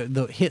had to do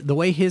the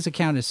way his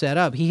account is set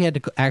up. He had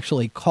to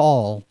actually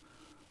call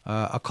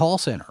a call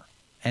center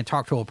and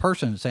talk to a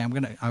person and say,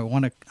 I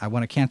want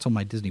to cancel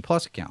my Disney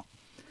Plus account.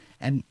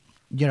 And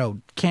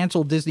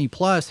cancel Disney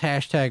Plus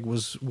hashtag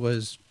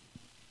was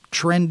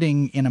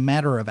trending in a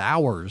matter of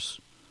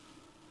hours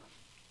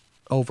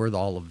over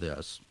all of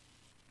this.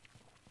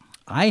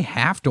 I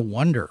have to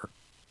wonder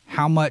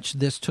how much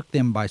this took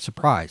them by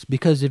surprise,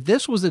 because if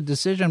this was a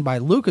decision by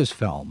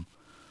Lucasfilm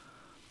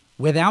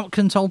without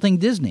consulting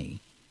Disney,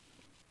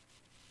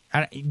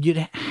 you'd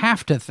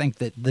have to think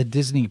that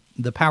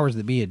the powers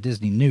that be at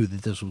Disney knew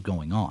that this was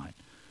going on.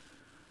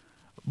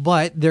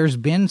 But there's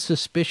been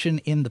suspicion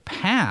in the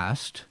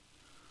past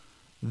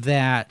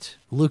that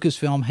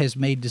Lucasfilm has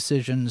made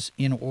decisions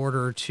in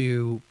order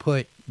to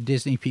put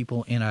Disney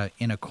people in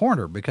a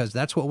corner, because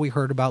that's what we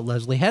heard about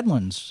Leslie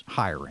Headland's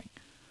hiring,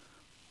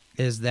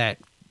 is that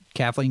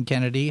Kathleen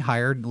Kennedy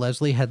hired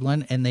Leslie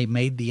Headland and they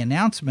made the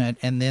announcement,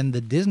 and then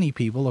the Disney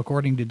people,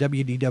 according to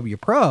WDW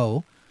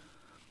Pro,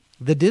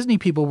 the Disney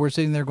people were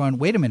sitting there going,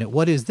 wait a minute,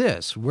 what is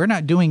this? We're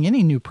not doing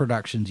any new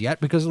productions yet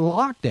because of the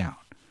lockdown.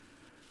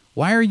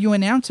 Why are you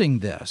announcing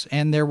this?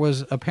 And there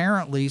was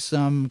apparently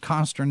some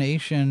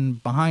consternation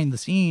behind the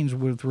scenes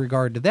with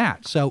regard to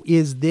that. So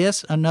is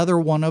this another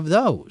one of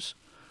those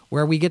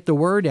where we get the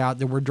word out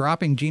that we're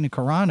dropping Gina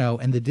Carano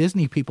and the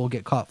Disney people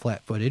get caught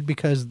flat-footed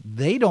because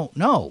they don't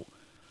know?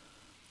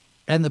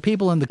 And the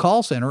people in the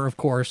call center, of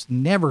course,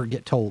 never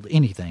get told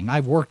anything.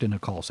 I've worked in a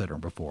call center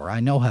before. I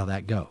know how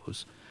that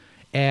goes.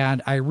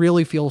 And I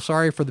really feel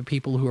sorry for the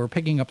people who are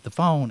picking up the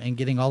phone and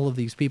getting all of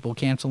these people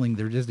canceling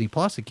their Disney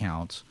Plus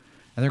accounts.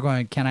 And they're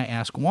going, can I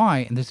ask why?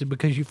 And this is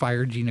because you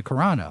fired Gina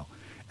Carano.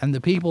 And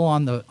the people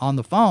on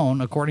the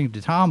phone, according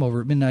to Tom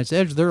over at Midnight's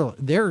Edge,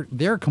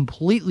 they're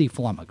completely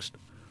flummoxed.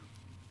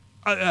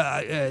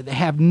 They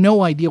have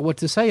no idea what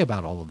to say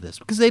about all of this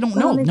because they don't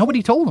know.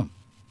 Nobody told them.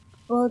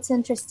 Well, it's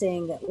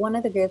interesting. One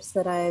of the groups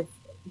that I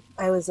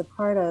was a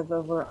part of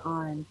over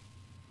on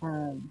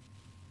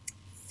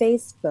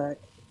Facebook,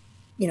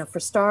 for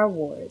Star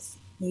Wars,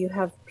 you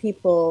have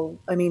people.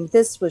 I mean,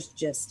 this was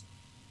just.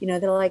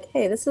 They're like,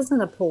 hey, this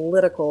isn't a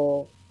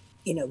political,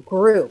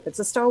 group. It's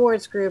a Star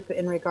Wars group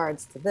in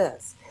regards to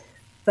this.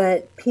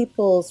 But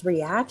people's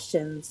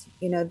reactions,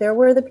 there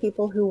were the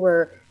people who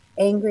were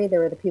angry. There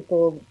were the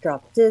people who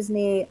dropped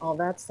Disney, all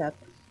that stuff.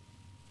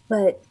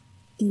 But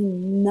the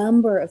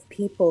number of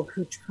people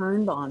who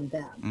turned on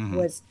them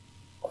was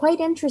quite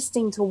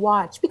interesting to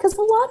watch, because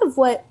a lot of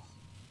what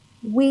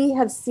we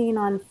have seen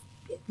on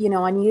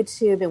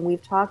YouTube and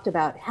we've talked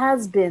about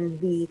has been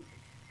the,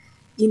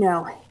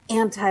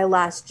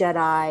 anti-Last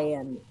Jedi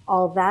and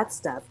all that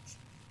stuff.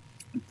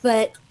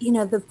 But,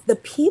 the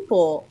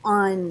people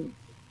in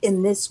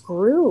this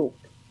group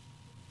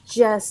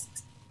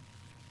just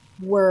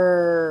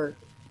were,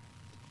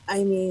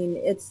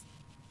 it's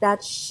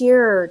that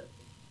sheer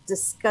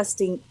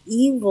disgusting,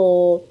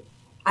 evil,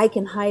 I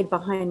can hide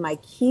behind my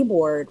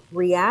keyboard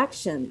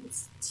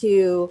reactions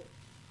to,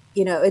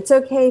 it's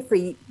okay for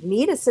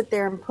me to sit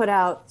there and put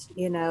out,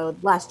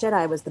 Last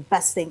Jedi was the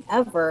best thing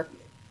ever.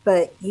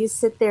 But you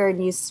sit there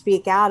and you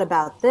speak out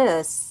about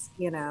this,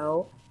 it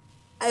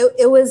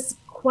was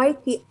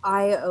quite the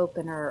eye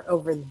opener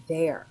over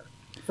there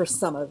for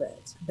some of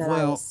it that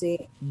I was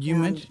seeing.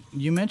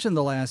 You mentioned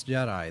The Last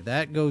Jedi.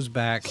 That goes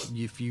back,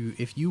 if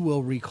you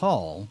will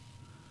recall,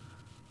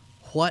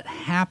 what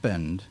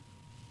happened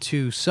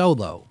to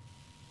Solo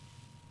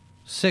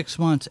 6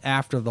 months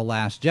after The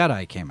Last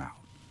Jedi came out.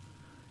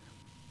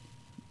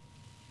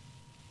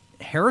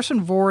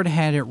 Harrison Ford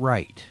had it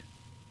right.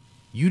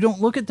 You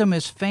don't look at them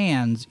as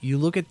fans, you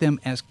look at them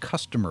as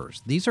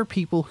customers. These are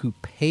people who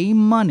pay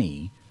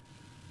money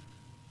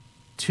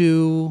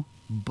to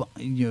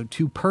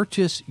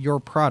purchase your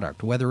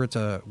product, whether it's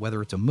a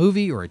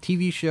movie or a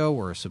TV show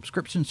or a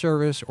subscription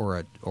service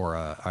or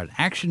an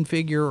action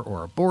figure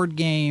or a board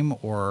game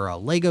or a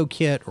Lego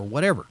kit or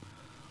whatever.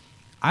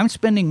 I'm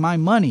spending my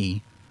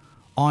money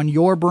on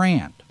your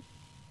brand.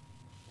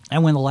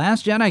 And when The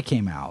Last Jedi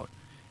came out,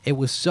 it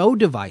was so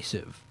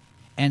divisive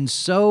and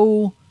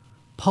so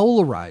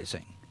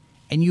polarizing,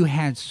 and you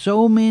had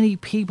so many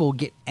people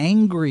get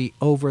angry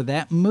over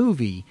that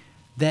movie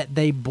that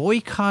they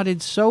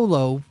boycotted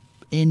Solo.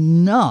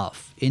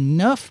 Enough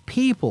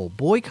people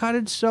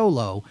boycotted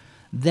Solo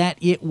that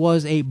it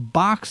was a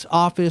box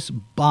office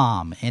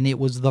bomb, and it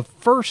was the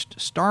first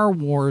Star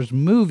Wars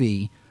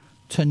movie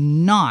to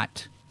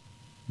not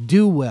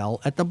do well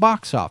at the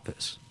box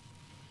office.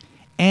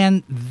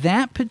 And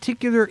that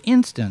particular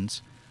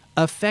instance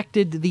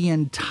affected the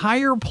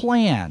entire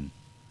plan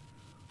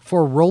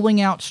for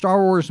rolling out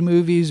Star Wars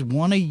movies,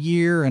 one a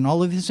year, and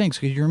all of these things.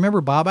 Because you remember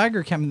Bob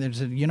Iger came in there and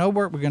said, you know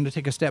what, we're going to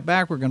take a step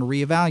back, we're going to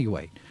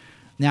reevaluate.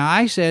 Now,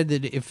 I said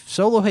that if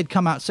Solo had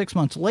come out 6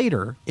 months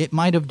later, it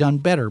might have done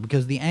better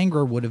because the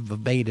anger would have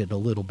abated a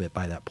little bit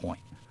by that point.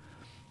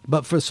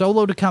 But for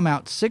Solo to come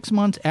out 6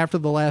 months after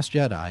The Last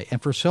Jedi,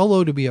 and for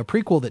Solo to be a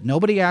prequel that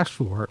nobody asked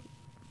for,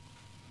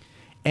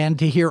 and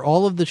to hear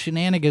all of the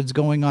shenanigans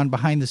going on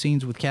behind the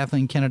scenes with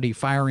Kathleen Kennedy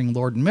firing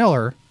Lord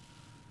Miller,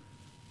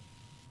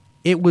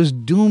 it was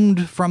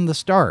doomed from the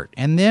start.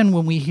 And then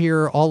when we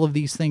hear all of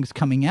these things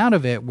coming out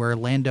of it, where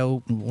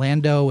Lando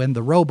and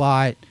the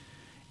robot,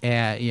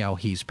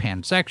 he's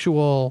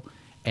pansexual,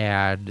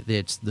 and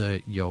it's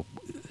the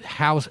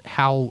how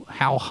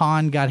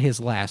Han got his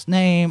last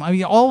name. I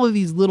mean, all of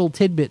these little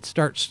tidbits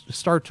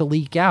start to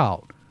leak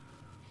out,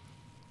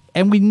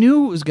 and we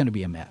knew it was going to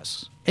be a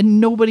mess.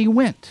 And nobody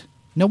went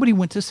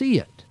to see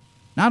it.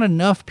 Not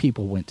enough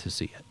people went to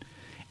see it.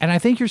 And I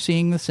think you're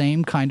seeing the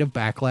same kind of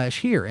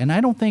backlash here. And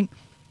I don't think,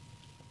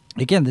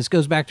 again, this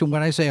goes back to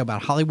what I say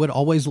about Hollywood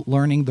always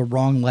learning the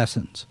wrong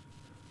lessons.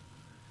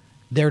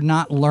 They're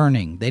not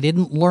learning. They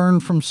didn't learn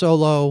from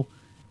Solo.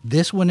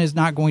 This one is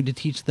not going to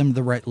teach them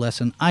the right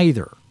lesson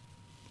either.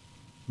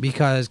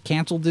 Because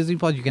cancel Disney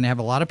Plus, you're going to have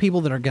a lot of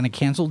people that are going to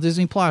cancel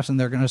Disney Plus, and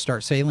they're going to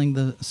start sailing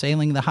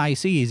the high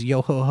seas,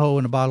 yo ho ho,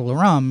 and a bottle of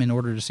rum in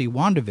order to see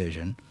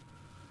WandaVision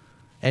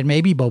and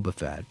maybe Boba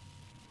Fett.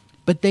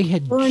 But they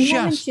had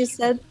haven't you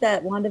said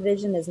that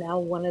WandaVision is now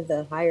one of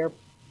the higher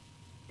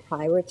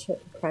pirate?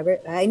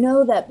 I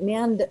know that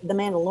The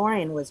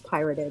Mandalorian was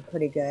pirated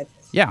pretty good.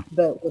 Yeah.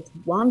 But with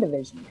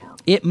WandaVision now.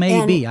 It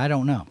may be. I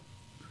don't know.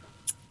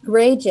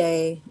 Ray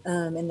J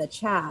in the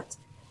chat,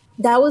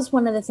 that was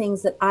one of the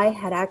things that I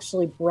had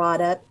actually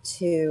brought up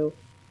to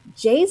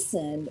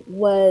Jason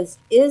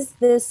is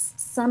this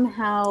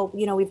somehow,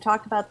 we've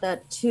talked about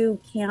the two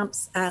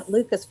camps at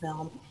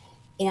Lucasfilm,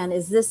 and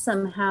is this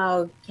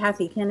somehow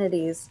Kathy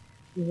Kennedy's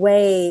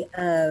way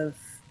of,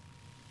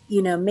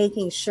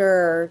 making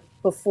sure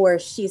before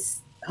she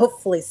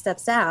hopefully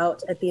steps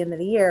out at the end of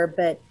the year,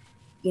 but,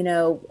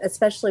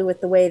 especially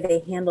with the way they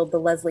handled the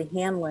Leslie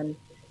Hanlon,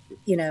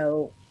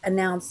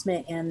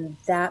 announcement and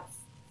that,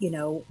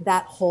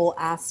 that whole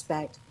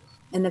aspect,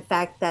 and the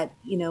fact that,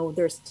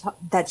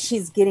 that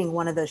she's getting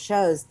one of those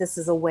shows, this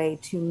is a way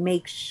to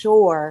make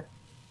sure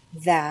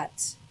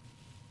that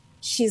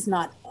she's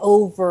not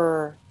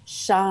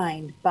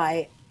overshined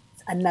by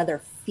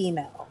another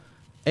female.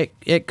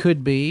 It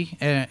could be,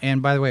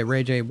 and by the way,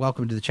 Ray J,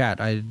 welcome to the chat.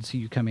 I didn't see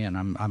you come in.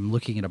 I'm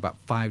looking at about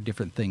 5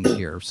 different things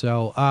here.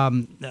 So,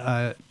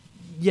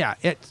 yeah,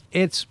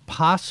 it's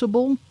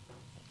possible,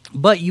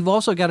 but you've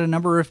also got a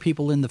number of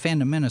people in the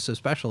Fandom Menace,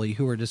 especially,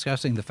 who are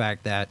discussing the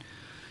fact that,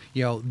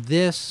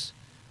 this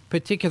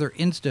particular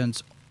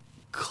instance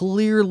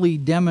clearly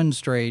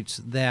demonstrates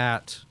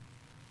that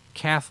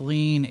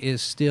Kathleen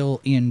is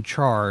still in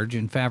charge,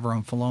 and Favreau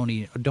and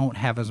Filoni don't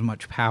have as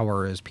much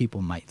power as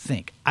people might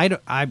think. I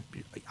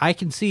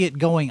can see it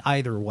going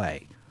either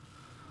way.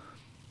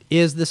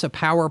 Is this a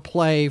power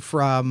play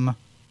from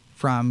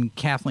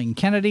Kathleen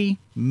Kennedy?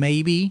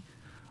 Maybe.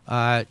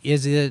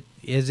 Is it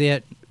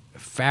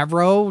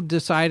Favreau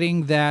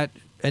deciding that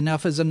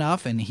enough is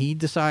enough, and he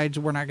decides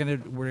we're not going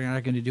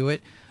to do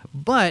it?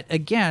 But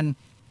again,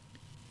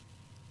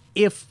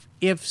 if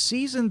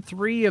season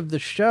 3 of the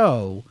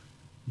show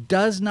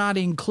does not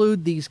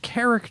include these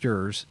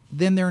characters,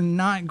 then they're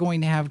not going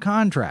to have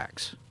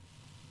contracts.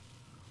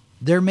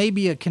 There may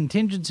be a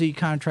contingency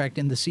contract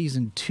in the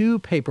season 2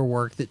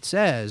 paperwork that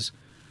says,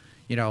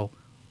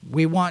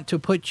 we want to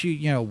put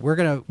you, we're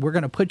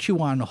gonna put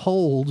you on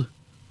hold.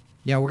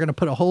 Yeah, we're gonna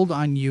put a hold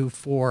on you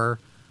for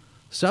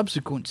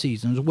subsequent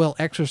seasons will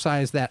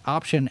exercise that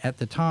option at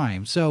the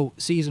time. So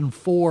season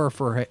 4,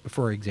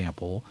 for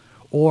example,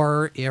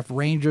 or if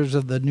Rangers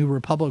of the New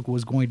Republic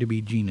was going to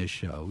be Gina's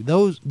show,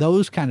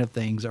 those kind of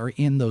things are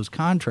in those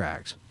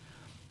contracts.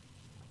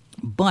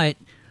 But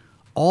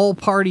all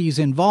parties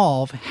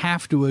involved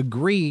have to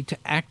agree to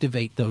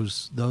activate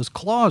those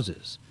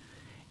clauses.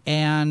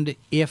 And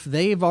if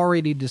they've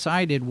already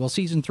decided, well,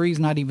 season 3 is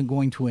not even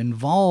going to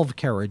involve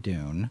Cara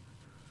Dune,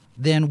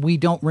 then we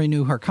don't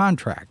renew her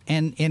contract.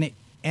 And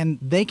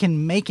they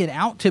can make it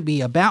out to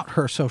be about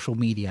her social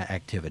media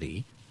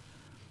activity,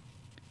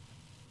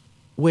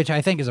 which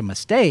I think is a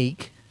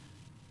mistake,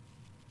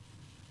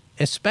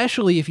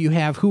 especially if you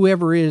have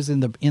whoever is in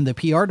the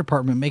PR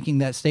department making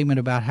that statement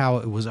about how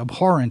it was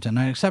abhorrent and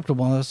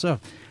unacceptable and all that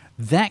stuff.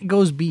 That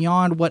goes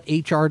beyond what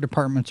HR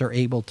departments are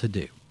able to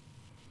do.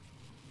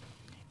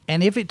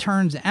 And if it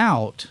turns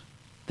out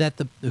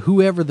that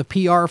whoever the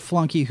PR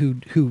flunky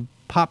who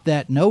popped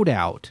that note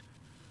out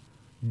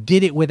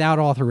did it without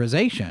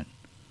authorization,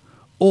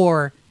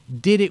 or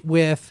did it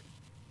with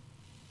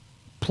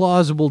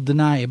plausible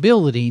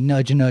deniability,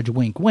 nudge, nudge,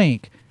 wink,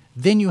 wink,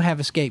 then you have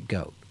a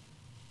scapegoat.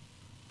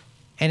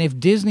 And if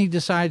Disney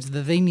decides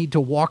that they need to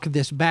walk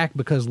this back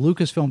because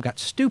Lucasfilm got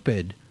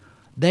stupid,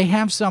 they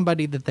have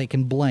somebody that they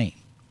can blame.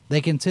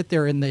 They can sit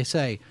there and they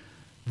say,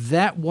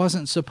 that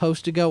wasn't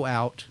supposed to go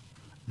out.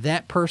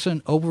 That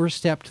person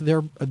overstepped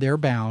their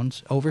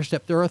bounds,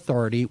 overstepped their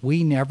authority.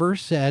 We never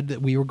said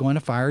that we were going to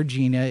fire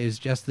Gina. It's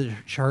just that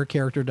her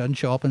character doesn't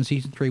show up in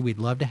season 3. We'd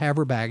love to have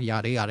her back,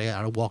 yada, yada,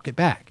 yada, walk it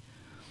back.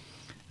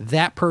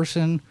 That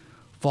person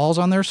falls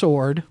on their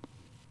sword.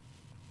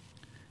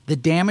 The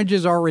damage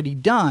is already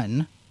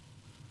done.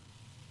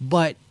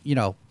 But,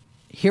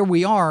 here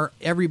we are.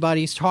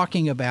 Everybody's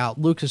talking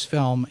about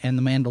Lucasfilm and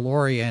The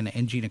Mandalorian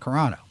and Gina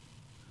Carano.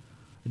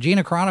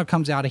 Gina Carano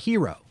comes out a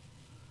hero.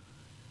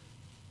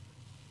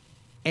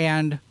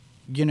 And,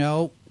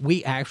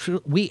 we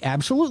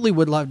absolutely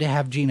would love to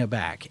have Gina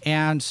back.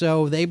 And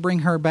so they bring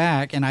her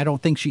back, and I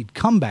don't think she'd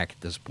come back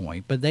at this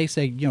point. But they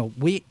say,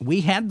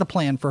 we had the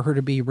plan for her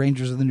to be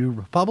Rangers of the New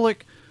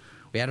Republic.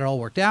 We had it all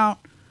worked out.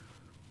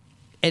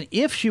 And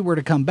if she were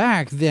to come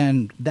back,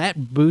 then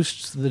that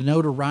boosts the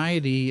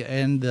notoriety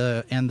and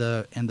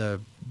the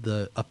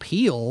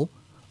appeal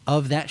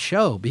of that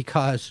show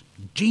because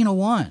Gina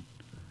won.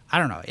 I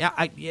don't know.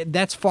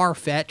 That's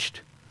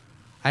far-fetched.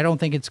 I don't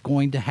think it's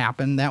going to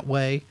happen that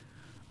way.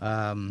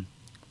 Aislinn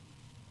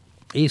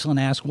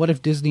asks, what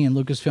if Disney and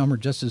Lucasfilm are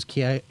just as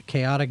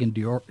chaotic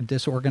and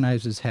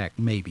disorganized as heck?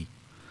 Maybe.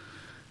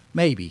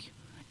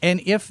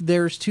 And if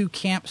there's two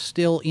camps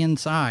still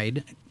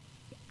inside,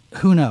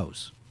 who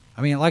knows?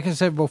 I mean, like I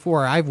said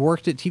before, I've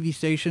worked at TV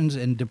stations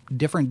and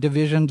different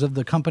divisions of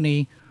the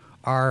company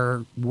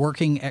are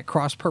working at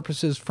cross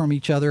purposes from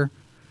each other.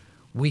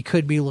 We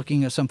could be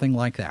looking at something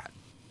like that.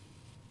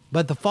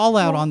 But the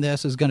fallout on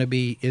this is going to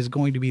be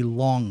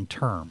long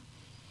term.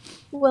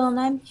 Well, and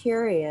I'm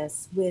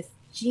curious with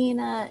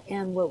Gina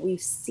and what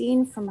we've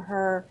seen from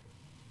her,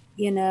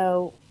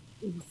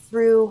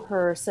 through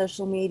her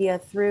social media,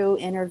 through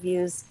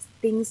interviews,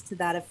 things to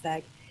that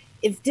effect.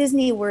 If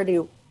Disney were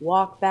to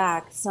walk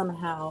back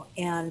somehow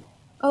and,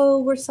 oh,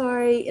 we're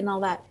sorry and all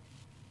that,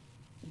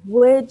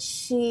 would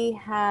she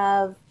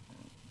have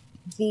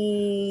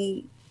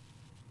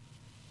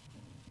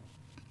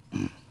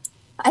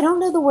I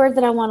don't know the word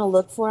that I want to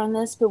look for on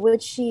this, but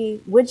would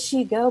she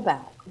go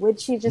back?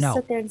 Would she just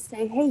sit there and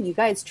say, hey, you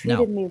guys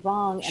treated me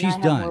wrong and I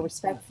have more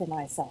respect for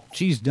myself?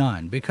 She's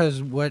done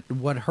because what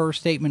her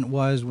statement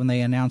was when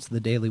they announced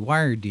the Daily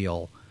Wire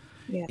deal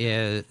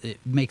is it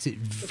makes it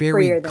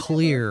very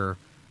clear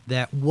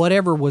that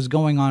whatever was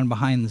going on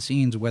behind the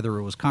scenes, whether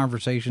it was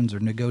conversations or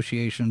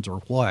negotiations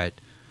or what,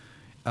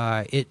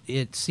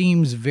 it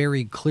seems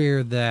very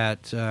clear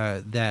that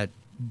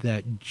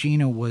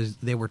Gina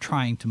they were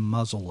trying to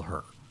muzzle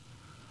her.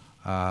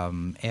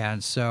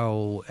 And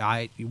so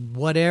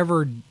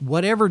whatever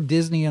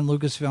Disney and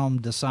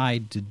Lucasfilm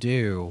decide to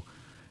do,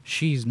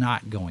 she's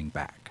not going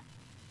back.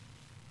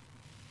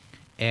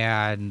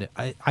 And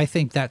I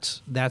think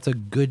that's a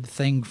good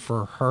thing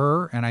for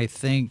her. And I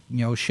think,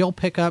 she'll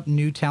pick up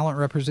new talent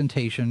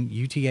representation.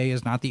 UTA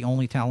is not the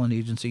only talent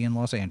agency in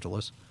Los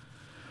Angeles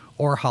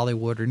or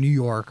Hollywood or New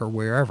York or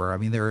wherever. I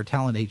mean, there are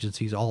talent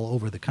agencies all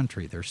over the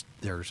country. There's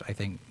I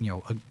think,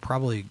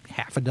 probably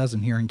half a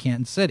dozen here in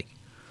Kansas City.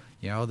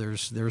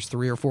 There's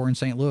 3 or 4 in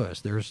St. Louis.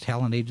 There's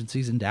talent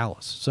agencies in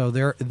Dallas. So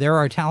there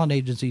are talent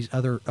agencies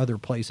other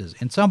places,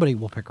 and somebody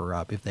will pick her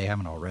up if they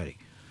haven't already.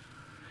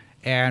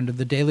 And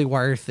the Daily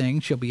Wire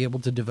thing, she'll be able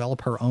to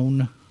develop her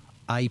own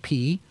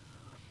IP.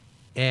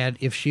 And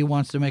if she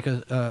wants to make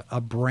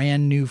a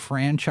brand new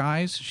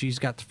franchise, she's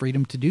got the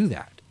freedom to do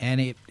that.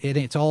 And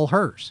it's all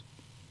hers.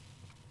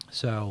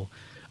 So,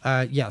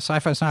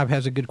 Sci-Fi Snob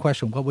has a good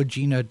question. What would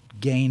Gina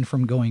gain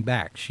from going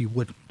back? She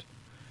wouldn't.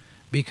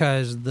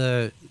 Because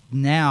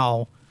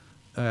now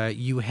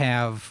you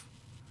have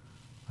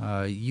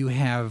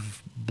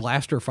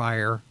blaster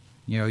fire.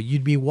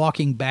 You'd be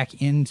walking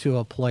back into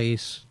a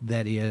place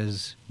that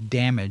is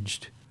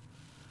damaged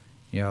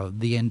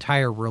the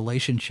entire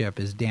relationship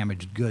is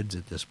damaged goods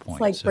at this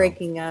point. It's like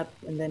breaking up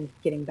and then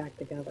getting back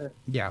together.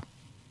 Yeah,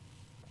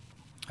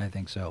 I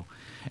think so.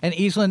 And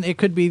Eastland, it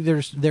could be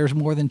there's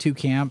more than two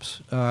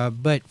camps,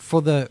 but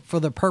for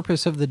the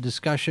purpose of the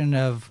discussion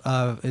of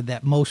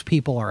that most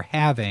people are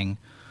having,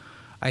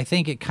 I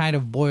think it kind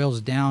of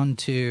boils down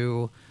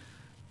to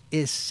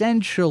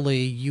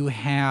essentially you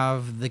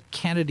have the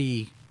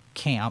Kennedy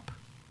camp,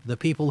 the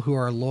people who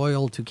are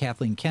loyal to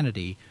Kathleen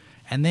Kennedy,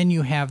 and then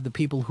you have the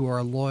people who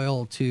are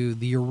loyal to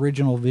the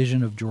original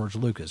vision of George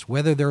Lucas.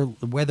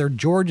 Whether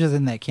George is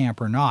in that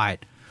camp or not,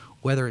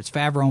 whether it's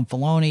Favreau and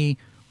Filoni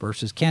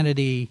versus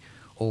Kennedy,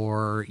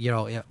 or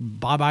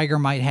Bob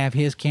Iger might have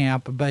his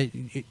camp, but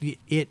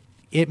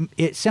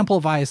it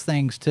simplifies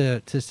things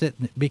to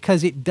sit,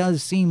 because it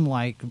does seem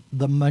like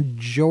the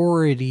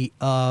majority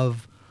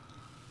of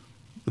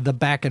the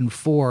back and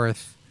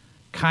forth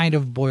kind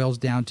of boils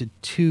down to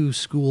two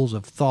schools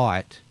of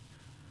thought.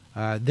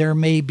 There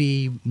may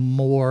be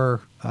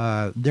more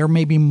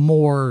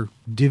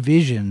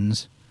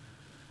divisions.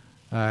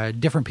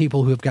 Different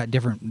people who have got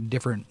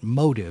different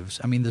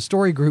motives. I mean, the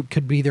story group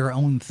could be their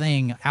own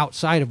thing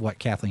outside of what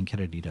Kathleen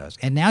Kennedy does.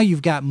 And now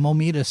you've got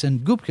Momita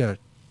Sengupta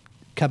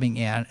coming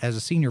in as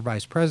a senior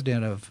vice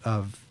president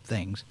of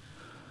things.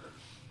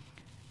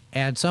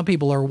 And some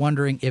people are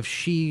wondering if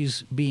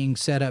she's being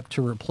set up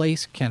to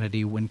replace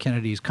Kennedy when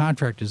Kennedy's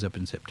contract is up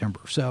in September.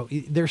 So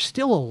there's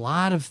still a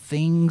lot of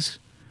things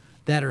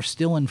that are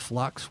still in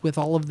flux with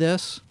all of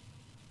this,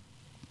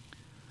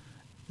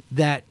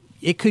 that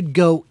it could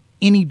go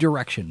any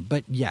direction.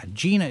 But yeah,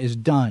 Gina is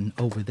done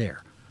over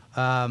there.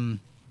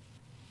 Let's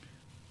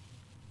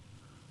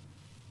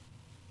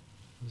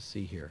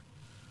see here.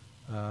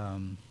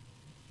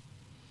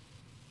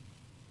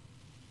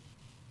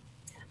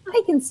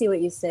 I can see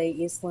what you say,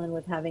 Eastland,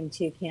 with having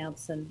two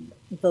camps and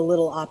the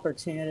little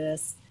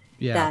opportunists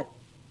that,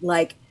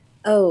 like,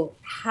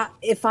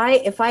 if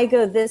I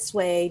go this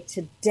way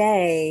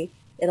today,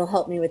 it'll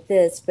help me with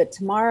this, but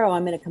tomorrow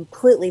I'm going to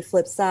completely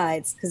flip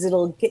sides because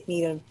it'll get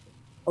me a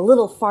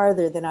little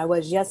farther than I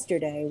was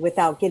yesterday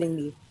without getting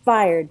me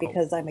fired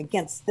because I'm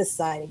against this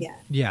side again.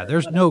 Yeah,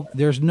 there's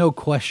no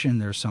question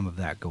there's some of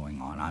that going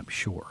on, I'm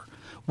sure.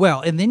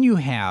 Well, and then you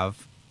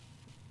have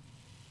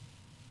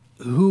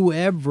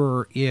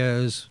whoever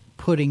is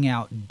putting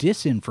out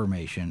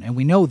disinformation, and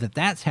we know that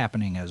that's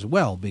happening as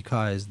well,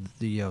 because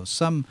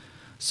some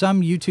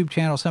YouTube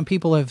channels, some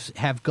people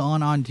have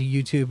gone on to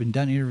YouTube and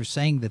done interviews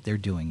saying that they're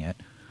doing it.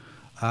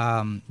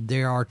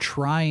 They are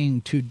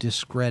trying to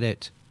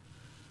discredit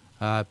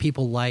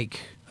people like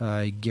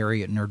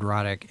Gary at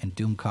Nerdrotic and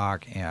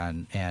Doomcock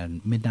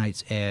and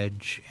Midnight's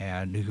Edge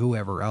and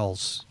whoever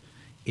else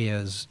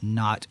is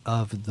not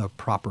of the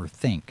proper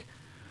think.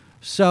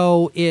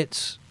 So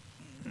it's,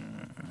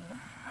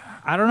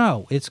 I don't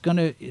know.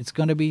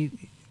 It'll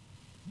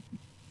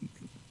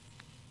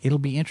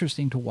be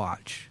interesting to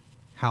watch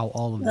how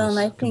all of this and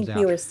I comes think out.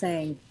 you were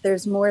saying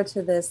there's more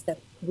to this that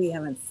we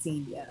haven't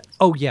seen yet.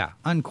 Oh yeah,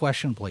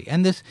 unquestionably.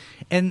 And this,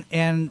 and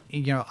I'm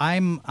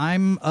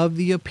of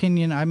the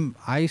opinion,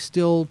 I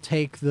still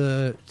take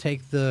the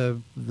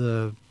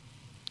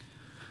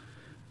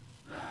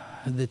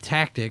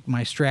tactic,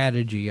 my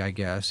strategy, I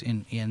guess,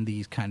 in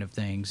these kind of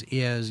things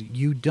is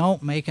you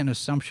don't make an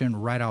assumption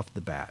right off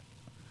the bat.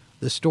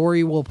 The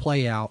story will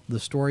play out. The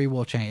story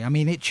will change. I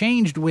mean, it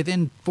changed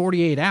within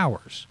 48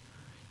 hours.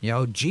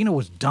 Gina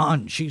was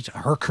done.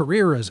 Her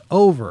career is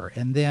over.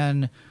 And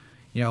then,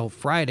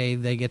 Friday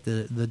they get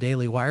the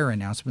Daily Wire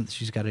announcement that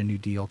she's got a new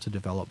deal to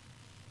develop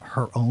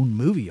her own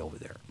movie over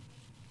there.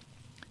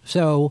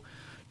 So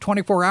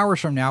 24 hours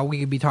from now, we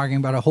could be talking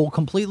about a whole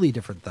completely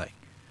different thing.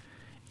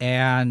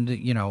 And,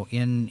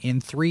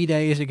 in 3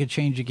 days, it could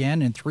change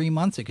again. In 3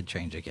 months, it could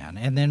change again.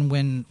 And then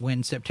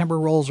when September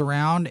rolls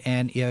around,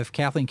 and if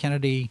Kathleen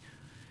Kennedy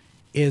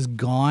is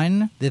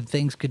gone, then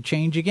things could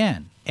change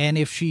again. And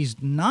if she's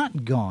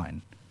not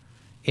gone,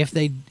 if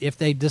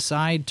they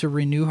decide to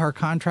renew her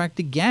contract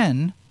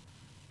again,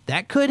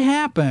 that could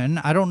happen.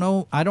 I don't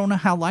know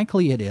how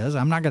likely it is.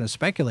 I'm not going to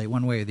speculate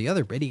one way or the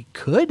other, but it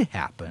could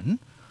happen.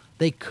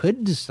 They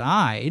could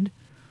decide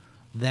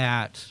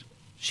that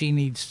she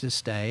needs to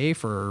stay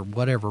for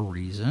whatever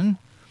reason.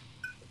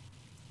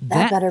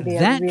 That better be a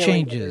really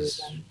changes.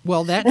 good reason.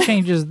 Well, that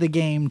changes the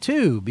game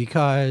too,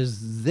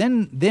 because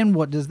then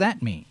what does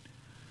that mean?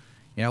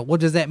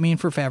 What does that mean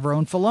for Favreau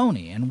and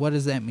Filoni, and what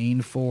does that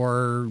mean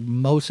for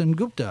Mohsen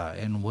Gupta,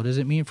 and what does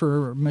it mean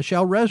for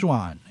Michelle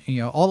Rejwan?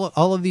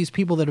 All of these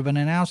people that have been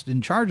announced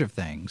in charge of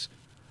things.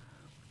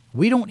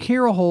 We don't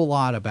hear a whole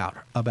lot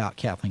about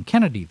Kathleen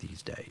Kennedy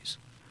these days,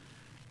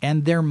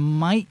 and there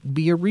might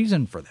be a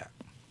reason for that.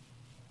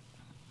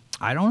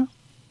 I don't know.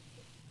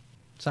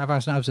 Sci-Fi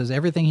Snob says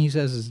everything he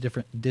says is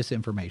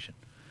disinformation.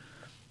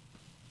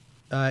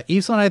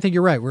 Eastland, I think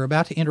you're right. We're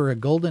about to enter a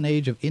golden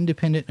age of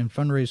independent and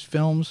fundraised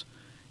films.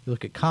 You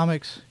look at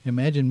comics,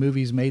 imagine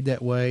movies made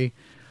that way.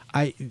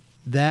 I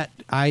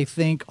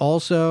think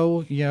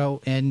also,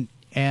 and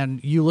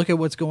you look at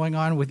what's going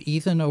on with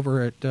Ethan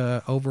over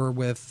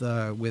with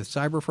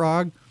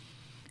Cyberfrog.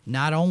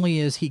 Not only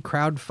is he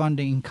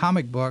crowdfunding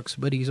comic books,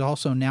 but he's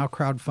also now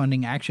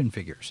crowdfunding action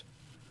figures.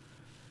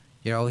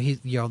 The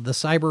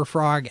Cyber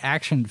Frog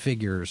action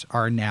figures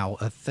are now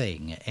a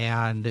thing,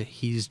 and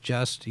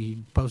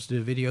he posted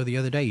a video the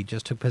other day. He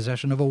just took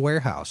possession of a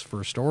warehouse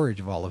for storage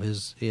of all of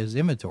his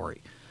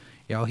inventory.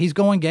 He's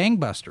going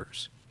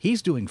gangbusters.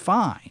 He's doing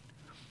fine.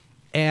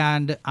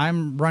 And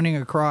I'm running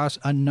across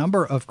a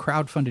number of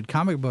crowdfunded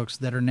comic books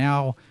that are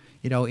now,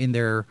 in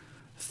their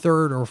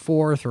third or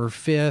fourth or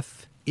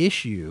fifth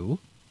issue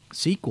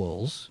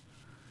sequels.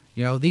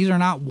 These are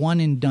not one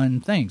and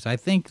done things. I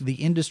think the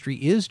industry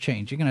is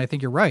changing, and I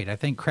think you're right. I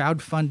think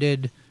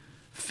crowdfunded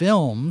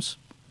films,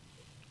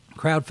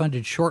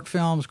 crowdfunded short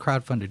films,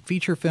 crowdfunded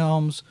feature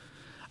films.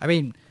 I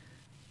mean,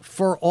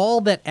 for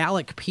all that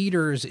Alec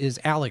Peters is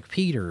Alec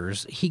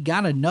Peters, he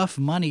got enough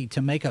money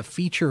to make a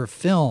feature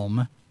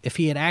film. If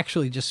he had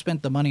actually just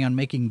spent the money on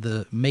making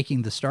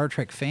the Star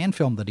Trek fan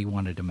film that he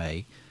wanted to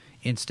make,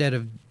 instead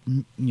of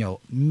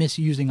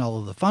misusing all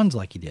of the funds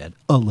like he did,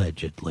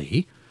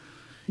 allegedly,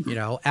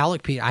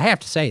 Alec Peters, I have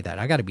to say that.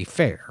 I got to be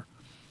fair.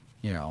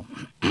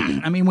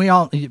 I mean, we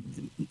all,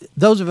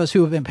 those of us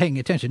who have been paying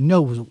attention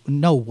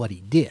know what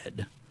he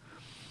did.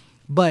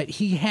 But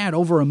he had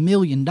over $1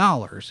 million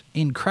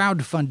in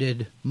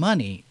crowdfunded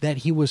money that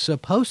he was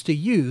supposed to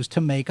use to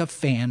make a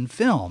fan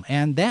film,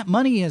 and that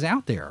money is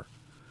out there.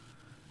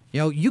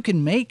 You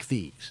can make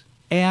these,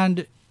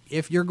 and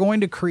if you're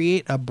going to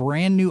create a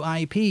brand new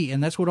IP,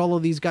 and that's what all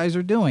of these guys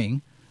are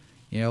doing,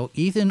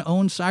 Ethan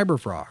owns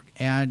Cyberfrog,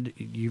 and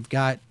you've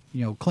got,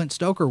 Clint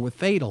Stoker with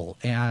Fatal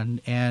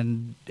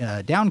and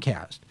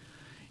Downcast.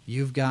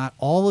 You've got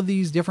all of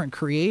these different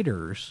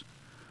creators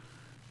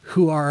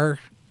who are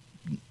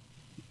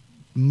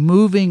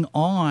moving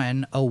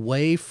on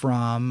away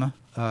from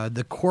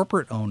the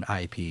corporate-owned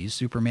IPs,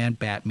 Superman,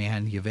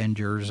 Batman, the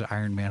Avengers,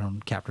 Iron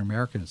Man, Captain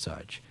America, and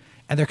such.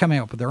 And they're coming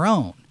up with their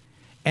own.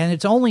 And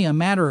it's only a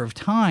matter of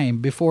time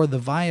before the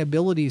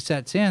viability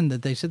sets in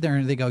that they sit there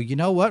and they go, you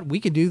know what? We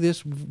could do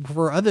this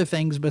for other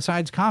things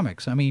besides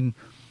comics. I mean,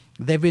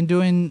 they've been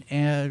doing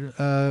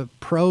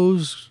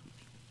prose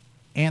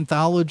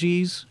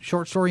anthologies,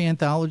 short story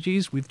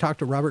anthologies. We've talked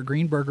to Robert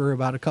Greenberger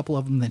about a couple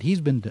of them that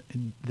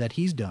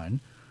he's done.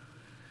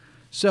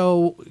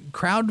 So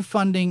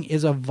crowdfunding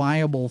is a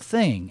viable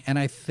thing. And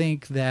I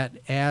think that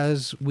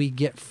as we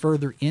get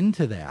further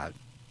into that,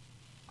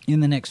 in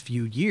the next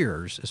few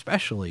years,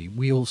 especially,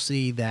 we'll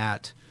see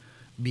that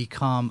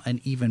become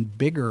an even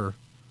bigger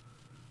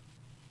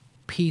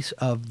piece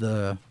of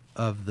the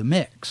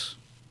mix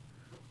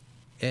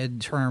in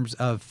terms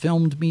of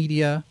filmed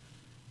media,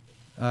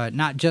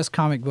 not just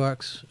comic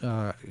books,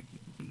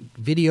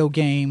 video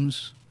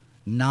games,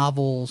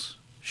 novels,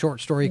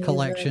 short story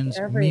collections,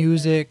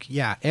 music.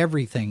 Yeah,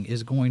 everything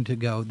is going to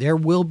go. There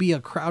will be a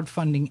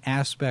crowdfunding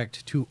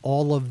aspect to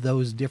all of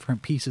those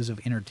different pieces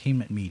of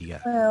entertainment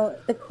media. Well,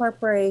 the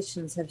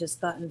corporations have just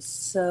gotten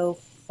so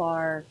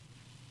far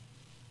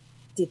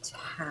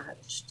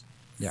detached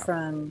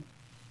from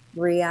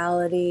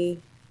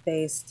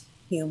reality-based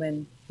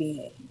human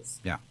beings.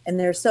 Yeah. And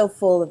they're so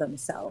full of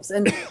themselves.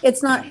 And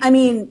it's not, I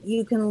mean,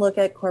 you can look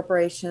at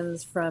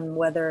corporations from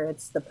whether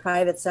it's the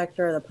private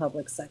sector or the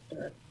public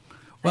sector.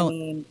 Well, I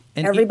mean,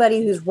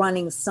 everybody who's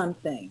running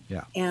something.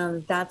 Yeah.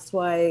 And that's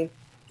why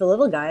the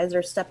little guys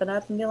are stepping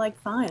up and be like,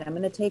 fine, I'm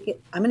going to take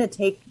it. I'm going to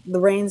take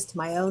the reins to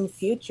my own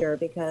future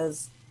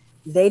because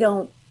they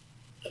don't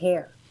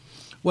care.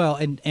 Well,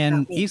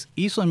 and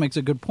Eastland makes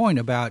a good point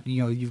about,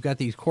 you've got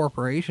these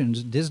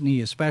corporations, Disney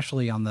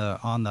especially on the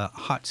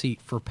hot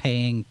seat for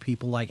paying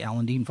people like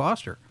Alan Dean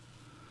Foster.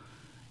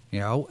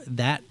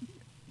 That,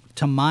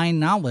 to my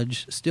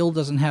knowledge, still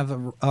doesn't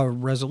have a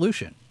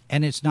resolution.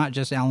 And it's not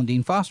just Alan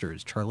Dean Foster;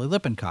 it's Charlie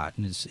Lippincott,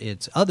 and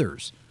it's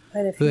others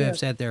who have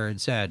sat there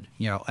and said,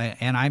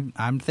 And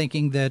I'm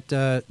thinking that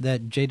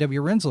that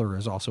J.W. Rinsler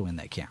is also in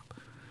that camp.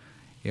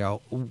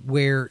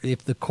 Where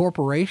if the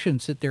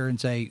corporations sit there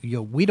and say,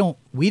 we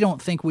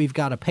don't think we've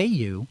got to pay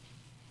you,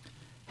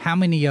 how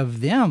many of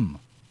them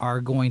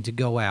are going to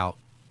go out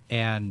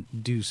and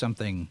do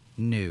something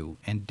new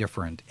and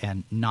different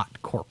and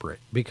not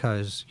corporate?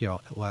 Because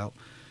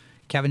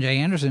Kevin J.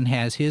 Anderson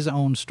has his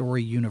own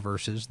story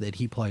universes that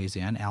he plays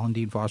in. Alan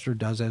Dean Foster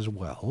does as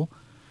well.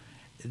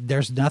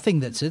 There's nothing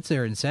that sits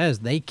there and says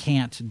they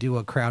can't do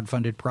a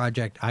crowdfunded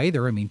project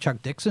either. I mean,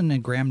 Chuck Dixon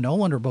and Graham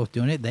Nolan are both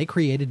doing it. They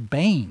created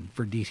Bane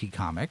for DC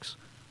Comics.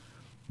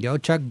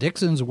 Chuck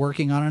Dixon's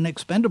working on an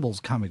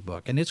Expendables comic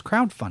book, and it's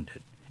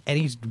crowdfunded. And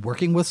he's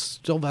working with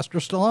Sylvester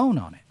Stallone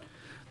on it.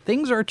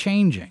 Things are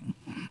changing.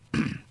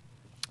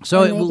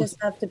 So they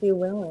just have to be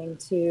willing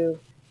to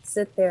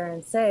sit there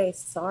and say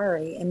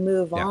sorry and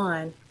move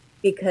on,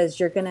 because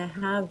you're going to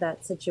have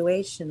that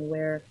situation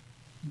where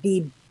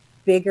the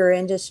bigger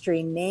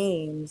industry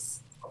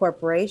names,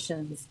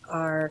 corporations,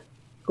 are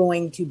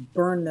going to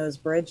burn those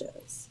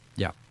bridges.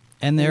 Yeah.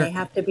 And they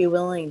have to be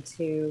willing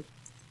to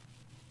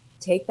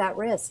take that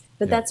risk.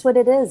 But that's what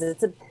it is.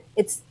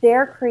 It's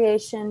their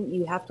creation.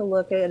 You have to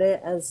look at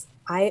it as,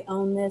 I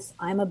own this.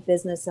 I'm a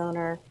business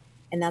owner.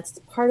 And that's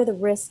part of the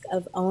risk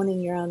of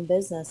owning your own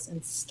business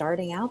and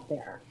starting out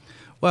there.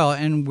 Well,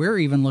 and we're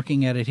even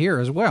looking at it here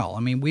as well. I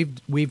mean,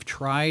 we've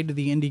tried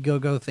the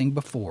Indiegogo thing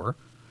before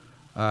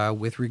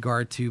with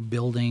regard to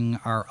building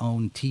our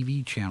own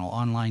TV channel,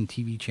 online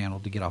TV channel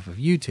to get off of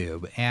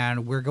YouTube,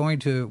 and we're going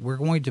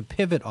to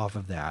pivot off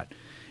of that.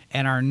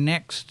 And our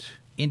next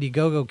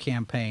Indiegogo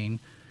campaign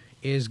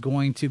is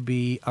going to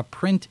be a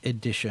print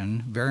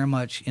edition, very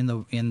much in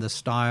the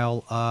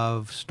style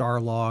of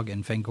Starlog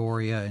and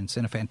Fangoria and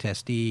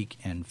Cinefantastique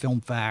and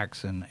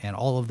FilmFax and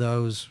all of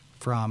those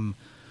from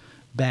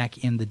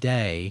back in the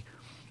day.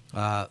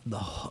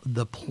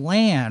 The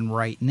plan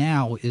right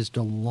now is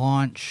to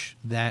launch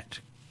that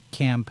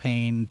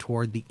campaign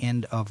toward the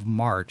end of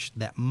March.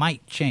 That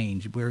might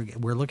change.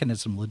 We're looking at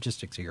some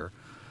logistics here.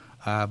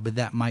 But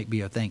that might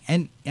be a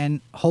thing,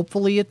 and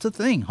hopefully it's a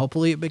thing.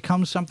 Hopefully it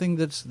becomes something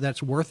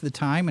that's worth the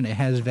time and it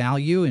has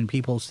value, and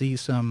people see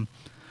some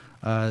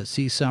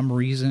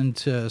reason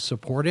to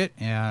support it,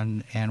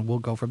 and we'll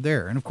go from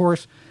there. And of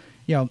course,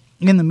 in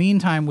the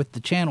meantime, with the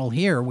channel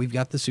here, we've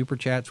got the Super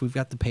Chats, we've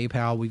got the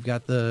PayPal, we've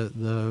got the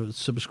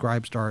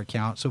Subscribestar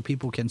account, so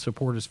people can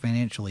support us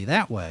financially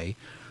that way.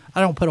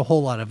 I don't put a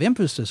whole lot of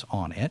emphasis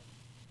on it.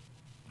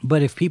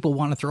 But if people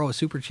want to throw a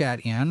super chat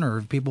in, or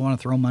if people want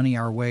to throw money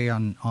our way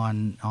on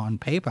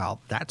PayPal,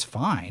 that's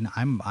fine.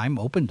 I'm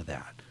open to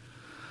that.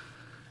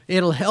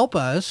 It'll help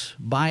us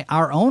buy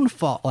our own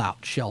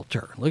fallout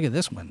shelter. Look at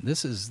this one.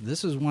 This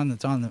is one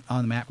that's on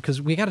the map,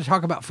 because we got to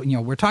talk about,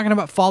 we're talking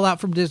about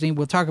Fallout from Disney.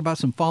 We'll talk about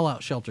some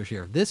fallout shelters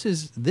here. This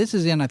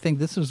is in, I think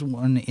this is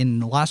one in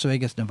Las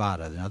Vegas,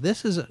 Nevada. Now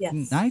this is a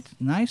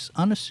nice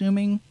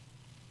unassuming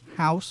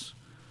house.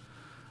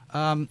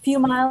 Few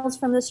miles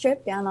from the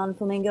Strip, down on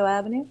Flamingo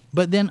Avenue.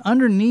 But then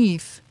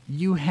underneath,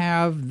 you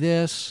have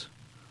this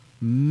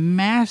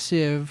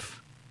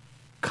massive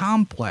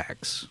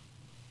complex.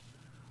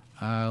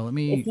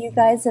 If you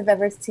guys have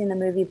ever seen the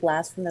movie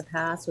Blast from the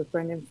Past with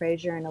Brendan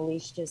Fraser and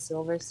Alicia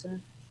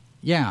Silverstone.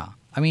 Yeah,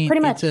 I mean,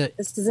 pretty much.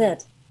 This is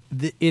it.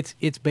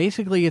 It's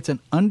basically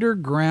an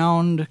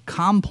underground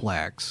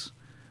complex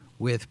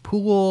with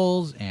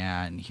pools,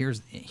 and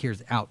here's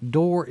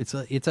outdoor. It's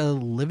a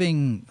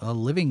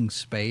living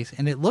space,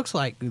 and it looks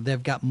like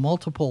they've got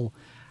multiple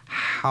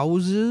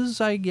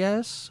houses, I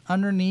guess,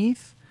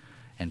 underneath,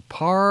 and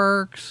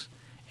parks,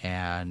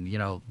 and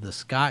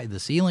the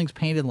ceiling's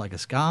painted like a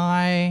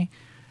sky.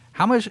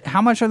 How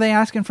much are they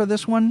asking for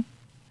this one?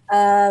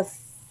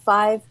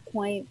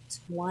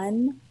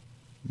 5.1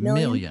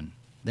 million.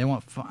 They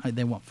want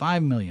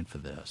 $5 million for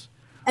this.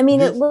 I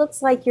mean, it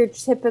looks like your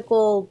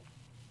typical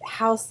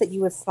house that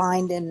you would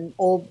find in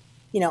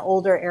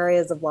older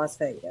areas of Las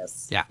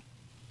Vegas. Yeah.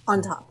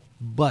 On top.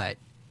 But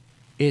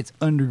it's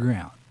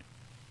underground.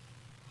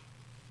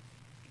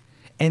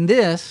 And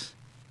this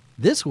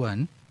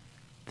one's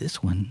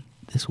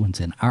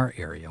in our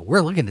area.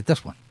 We're looking at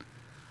this one.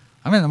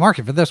 I'm in the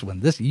market for this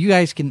one. You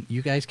guys can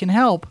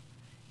help.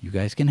 You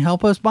guys can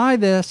help us buy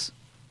this.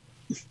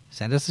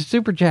 Send us a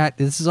super chat.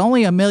 This is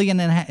only $1.5 million.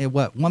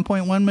 What,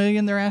 1.1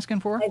 million they're asking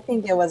for? I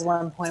think it was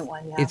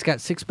 1.1. Yeah. It's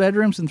got 6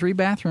 bedrooms and 3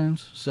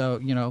 bathrooms. So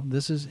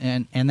this is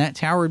and that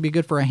tower would be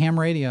good for a ham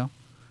radio,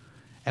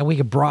 and we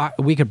could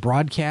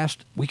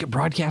broadcast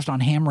on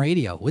ham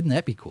radio. Wouldn't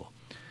that be cool?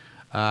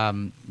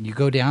 You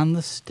go down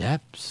the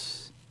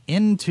steps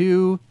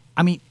into.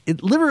 I mean,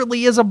 it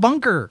literally is a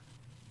bunker.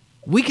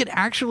 We could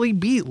actually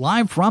be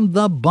live from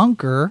the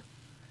bunker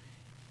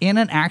in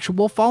an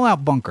actual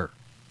Fallout bunker.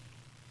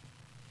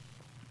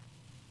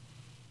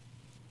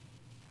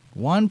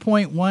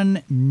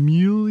 $1.1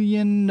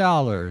 million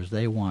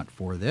they want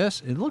for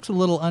this. It looks a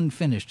little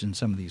unfinished in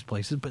some of these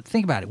places, but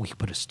think about it. We could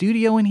put a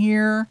studio in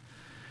here,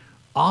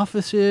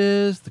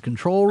 offices, the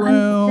control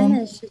room.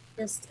 Unfinished, it's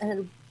just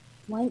a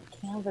blank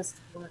canvas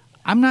to work.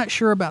 I'm not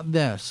sure about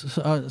this.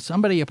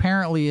 Somebody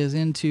apparently is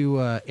into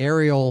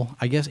aerial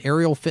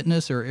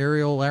fitness or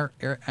aerial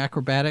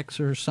acrobatics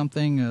or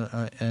something,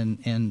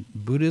 and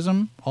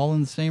Buddhism, all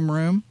in the same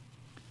room.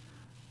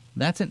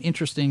 That's an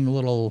interesting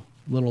little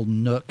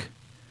nook.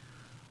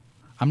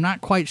 I'm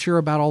not quite sure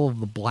about all of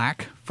the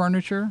black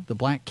furniture, the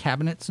black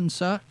cabinets and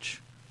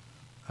such.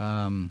 It's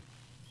an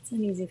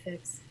easy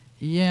fix.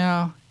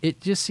 Yeah,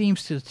 it just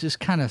seems to just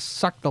kind of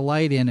suck the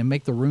light in and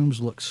make the rooms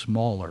look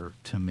smaller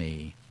to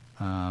me.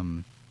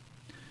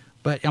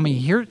 But I mean,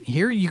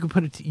 here you could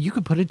put a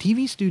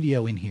TV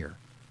studio in here,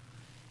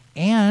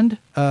 and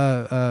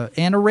a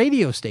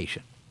radio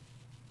station.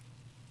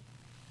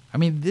 I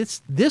mean,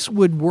 this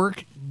would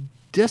work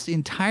just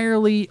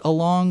entirely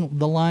along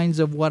the lines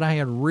of what I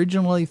had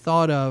originally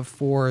thought of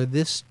for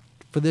this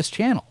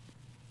channel.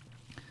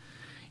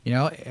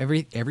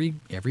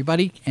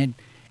 Everybody in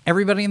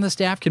the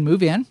staff can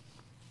move in.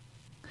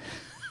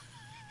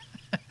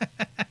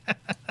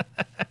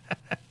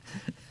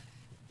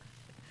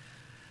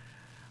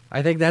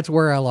 I think that's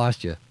where I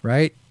lost you,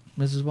 right,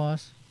 Mrs.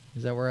 Boss?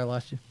 Is that where I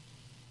lost you?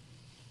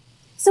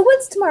 So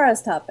what's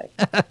tomorrow's topic?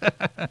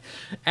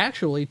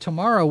 Actually,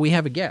 tomorrow we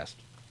have a guest.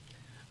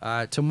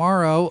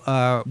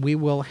 Tomorrow we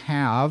will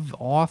have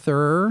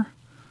author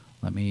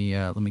Let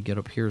me get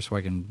up here so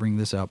I can bring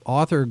this up.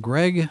 Author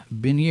Greg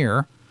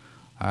Binier,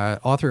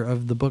 author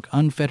of the book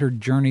Unfettered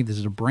Journey. This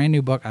is a brand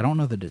new book. I don't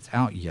know that it's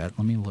out yet.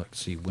 Let me look,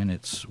 see when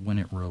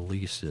it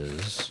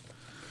releases.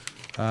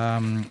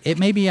 It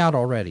may be out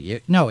already.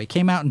 It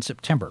came out in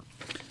September.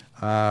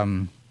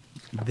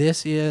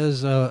 This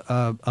is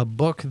a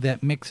book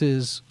that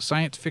mixes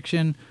science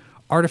fiction,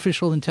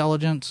 artificial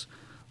intelligence,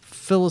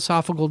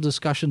 philosophical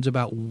discussions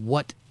about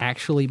what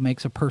actually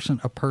makes a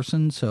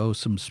person, so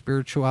some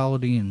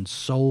spirituality and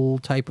soul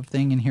type of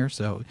thing in here.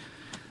 So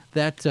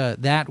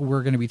that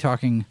we're going to be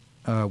talking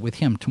with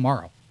him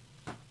tomorrow.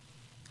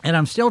 And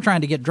I'm still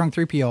trying to get Drunk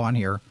 3PO on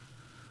here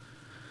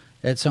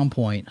at some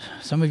point.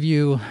 Some of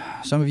you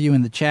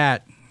in the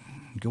chat,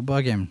 go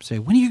bug him. Say,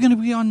 when are you going to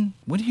be on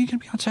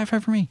Sci-Fi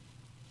for Me?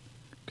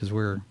 Because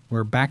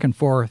we're back and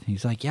forth.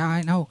 He's like, yeah,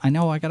 I know.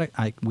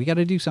 We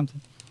gotta do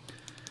something.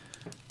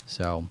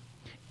 So,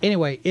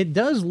 anyway, it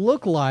does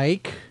look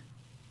like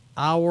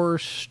our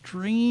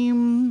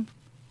stream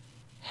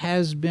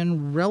has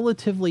been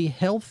relatively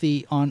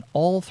healthy on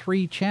all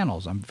 3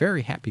 channels. I'm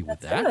very happy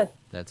with that. Good.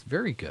 That's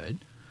very good.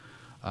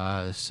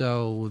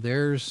 So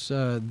there's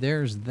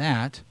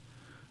that.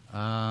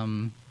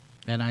 And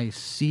I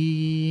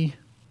see,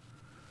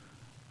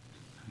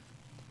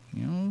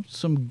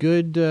 some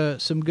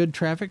good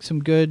traffic,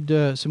 some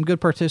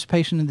good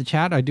participation in the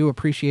chat. I do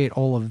appreciate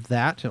all of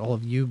that, all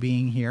of you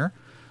being here.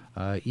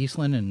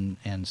 Eastland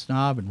and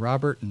Snob and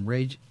Robert and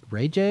Ray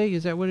J,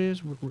 is that what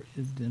it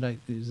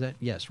is?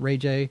 Yes, Ray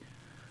J.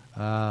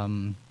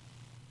 Who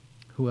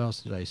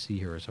else did I see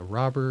here? So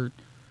Robert.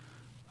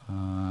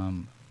 I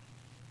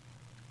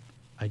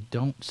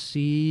don't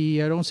see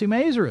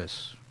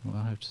Mazarus.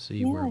 We'll have to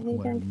see where he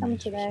didn't come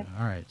today.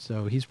 All right,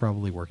 so he's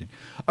probably working.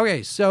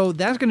 Okay, so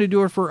that's going to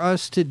do it for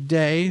us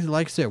today.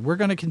 Like I said, we're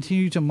going to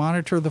continue to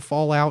monitor the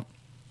fallout,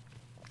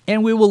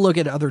 and we will look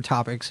at other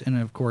topics.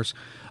 And of course,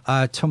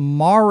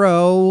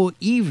 tomorrow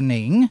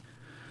evening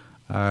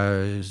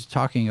is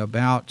talking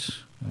about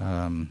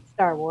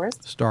Star Wars.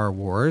 Star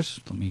Wars.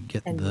 Let me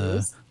get and the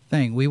news.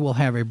 Thing. We will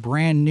have a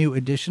brand new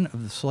edition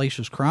of the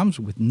Salacious Crumbs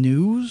with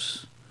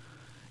news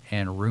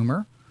and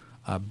rumor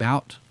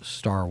about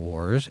Star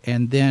Wars.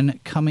 And then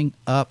coming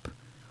up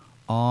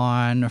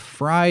on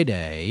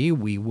Friday,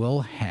 we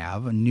will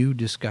have a new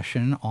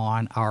discussion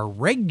on our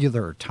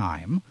regular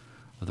time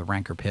of the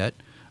Rancor Pit.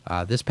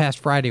 This past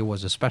Friday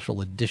was a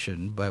special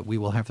edition, but we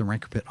will have the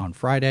Rancor Pit on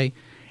Friday.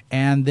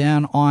 And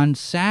then on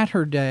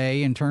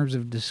Saturday, in terms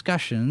of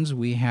discussions,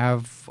 we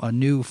have a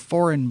new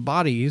Foreign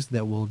Bodies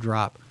that will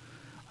drop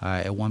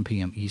at 1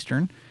 p.m.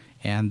 Eastern.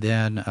 And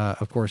then,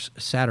 of course,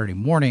 Saturday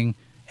morning,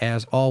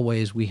 as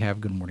always, we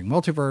have Good Morning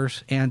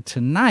Multiverse. And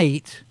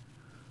tonight,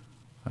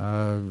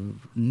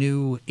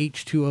 new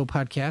H2O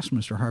podcast,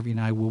 Mr. Harvey and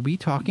I will be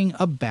talking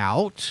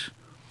about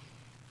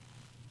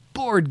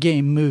board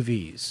game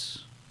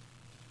movies,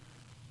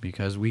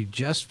 because we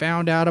just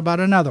found out about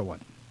another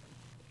one.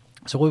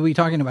 So we'll be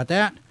talking about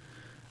that.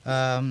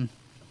 And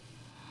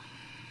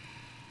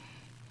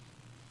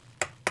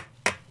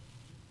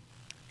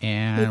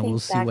we'll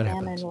see what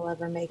happens. Backgammon will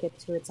ever make it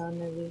to its own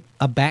movie?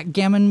 A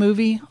backgammon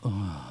movie?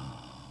 Oh.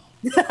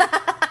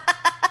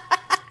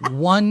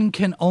 One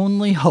can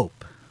only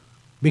hope,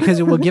 because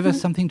it will give us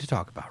something to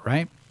talk about,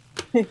 right?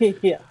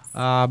 Yes.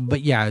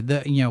 But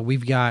yeah,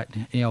 we've got,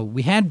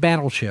 we had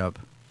Battleship,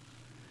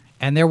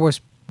 and there was,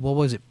 what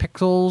was it,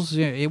 Pixels?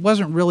 It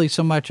wasn't really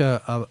so much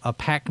a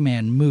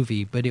Pac-Man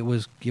movie, but it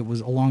was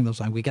along those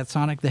lines. We got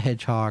Sonic the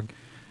Hedgehog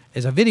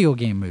as a video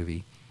game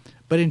movie,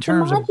 but in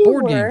terms of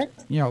board games,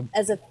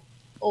 as a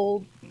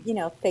old,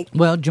 fake.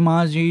 Well,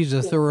 Jumanji,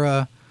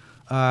 Zathura.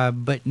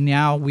 But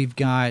now we've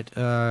got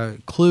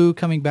Clue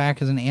coming back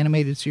as an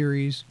animated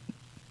series,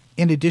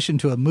 in addition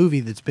to a movie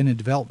that's been in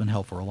development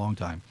hell for a long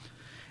time.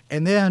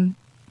 And then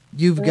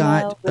you've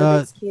got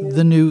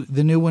the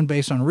new one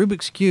based on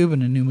Rubik's Cube,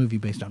 and a new movie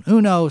based on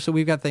Uno. So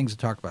we've got things to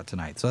talk about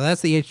tonight. So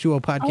that's the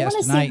H2O podcast tonight. I want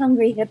to see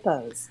Hungry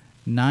Hippos.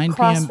 9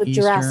 p.m.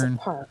 Eastern,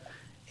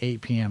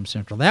 8 p.m.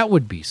 Central. That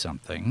would be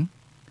something.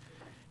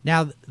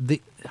 Now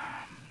the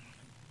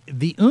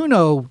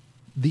Uno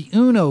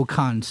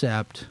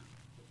concept.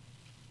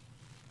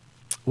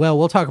 Well,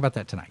 we'll talk about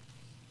that tonight.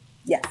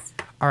 Yes.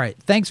 All right.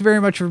 Thanks very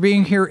much for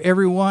being here,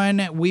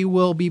 everyone. We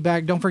will be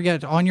back. Don't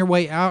forget, on your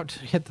way out,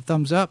 hit the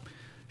thumbs up.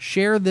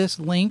 Share this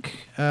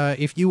link.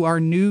 If you are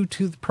new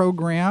to the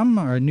program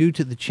or new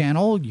to the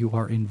channel, you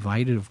are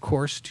invited, of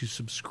course, to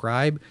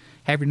subscribe.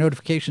 Have your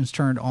notifications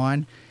turned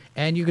on.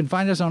 And you can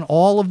find us on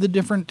all of the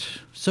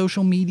different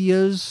social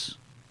medias.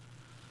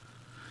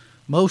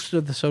 Most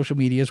of the social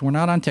medias. We're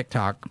not on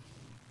TikTok.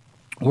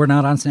 We're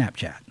not on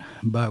Snapchat,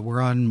 but we're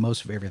on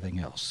most of everything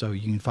else. So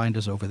you can find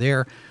us over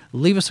there.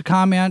 Leave us a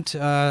comment.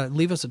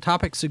 Leave us a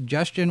topic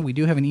suggestion. We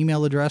do have an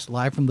email address,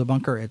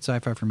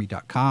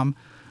 livefromthebunker@scififorme.com.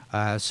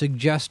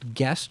 Suggest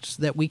guests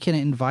that we can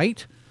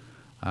invite,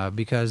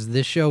 because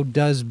this show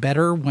does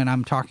better when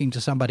I'm talking to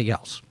somebody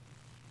else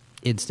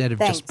instead of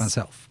just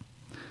myself.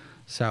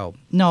 So,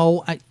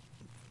 no,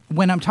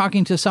 when I'm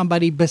talking to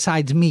somebody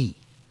besides me.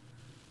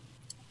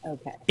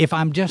 Okay.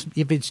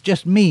 If it's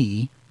just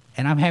me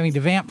and I'm having to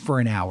vamp for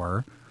an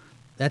hour,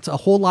 that's a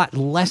whole lot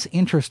less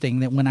interesting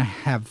than when I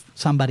have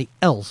somebody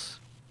else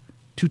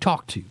to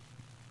talk to.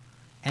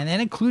 And that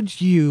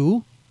includes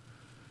you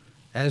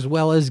as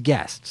well as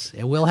guests.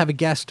 And we'll have a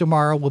guest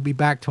tomorrow. We'll be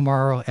back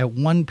tomorrow at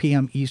 1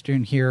 p.m.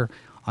 Eastern here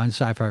on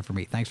Sci-Fi for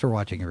Me. Thanks for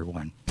watching,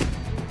 everyone.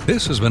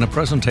 This has been a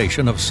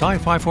presentation of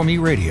Sci-Fi for Me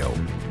Radio.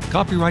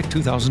 Copyright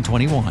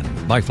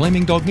 2021 by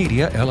Flaming Dog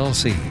Media,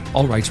 LLC.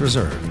 All rights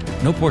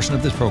reserved. No portion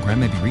of this program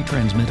may be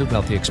retransmitted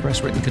without the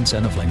express written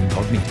consent of Flaming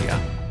Dog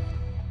Media.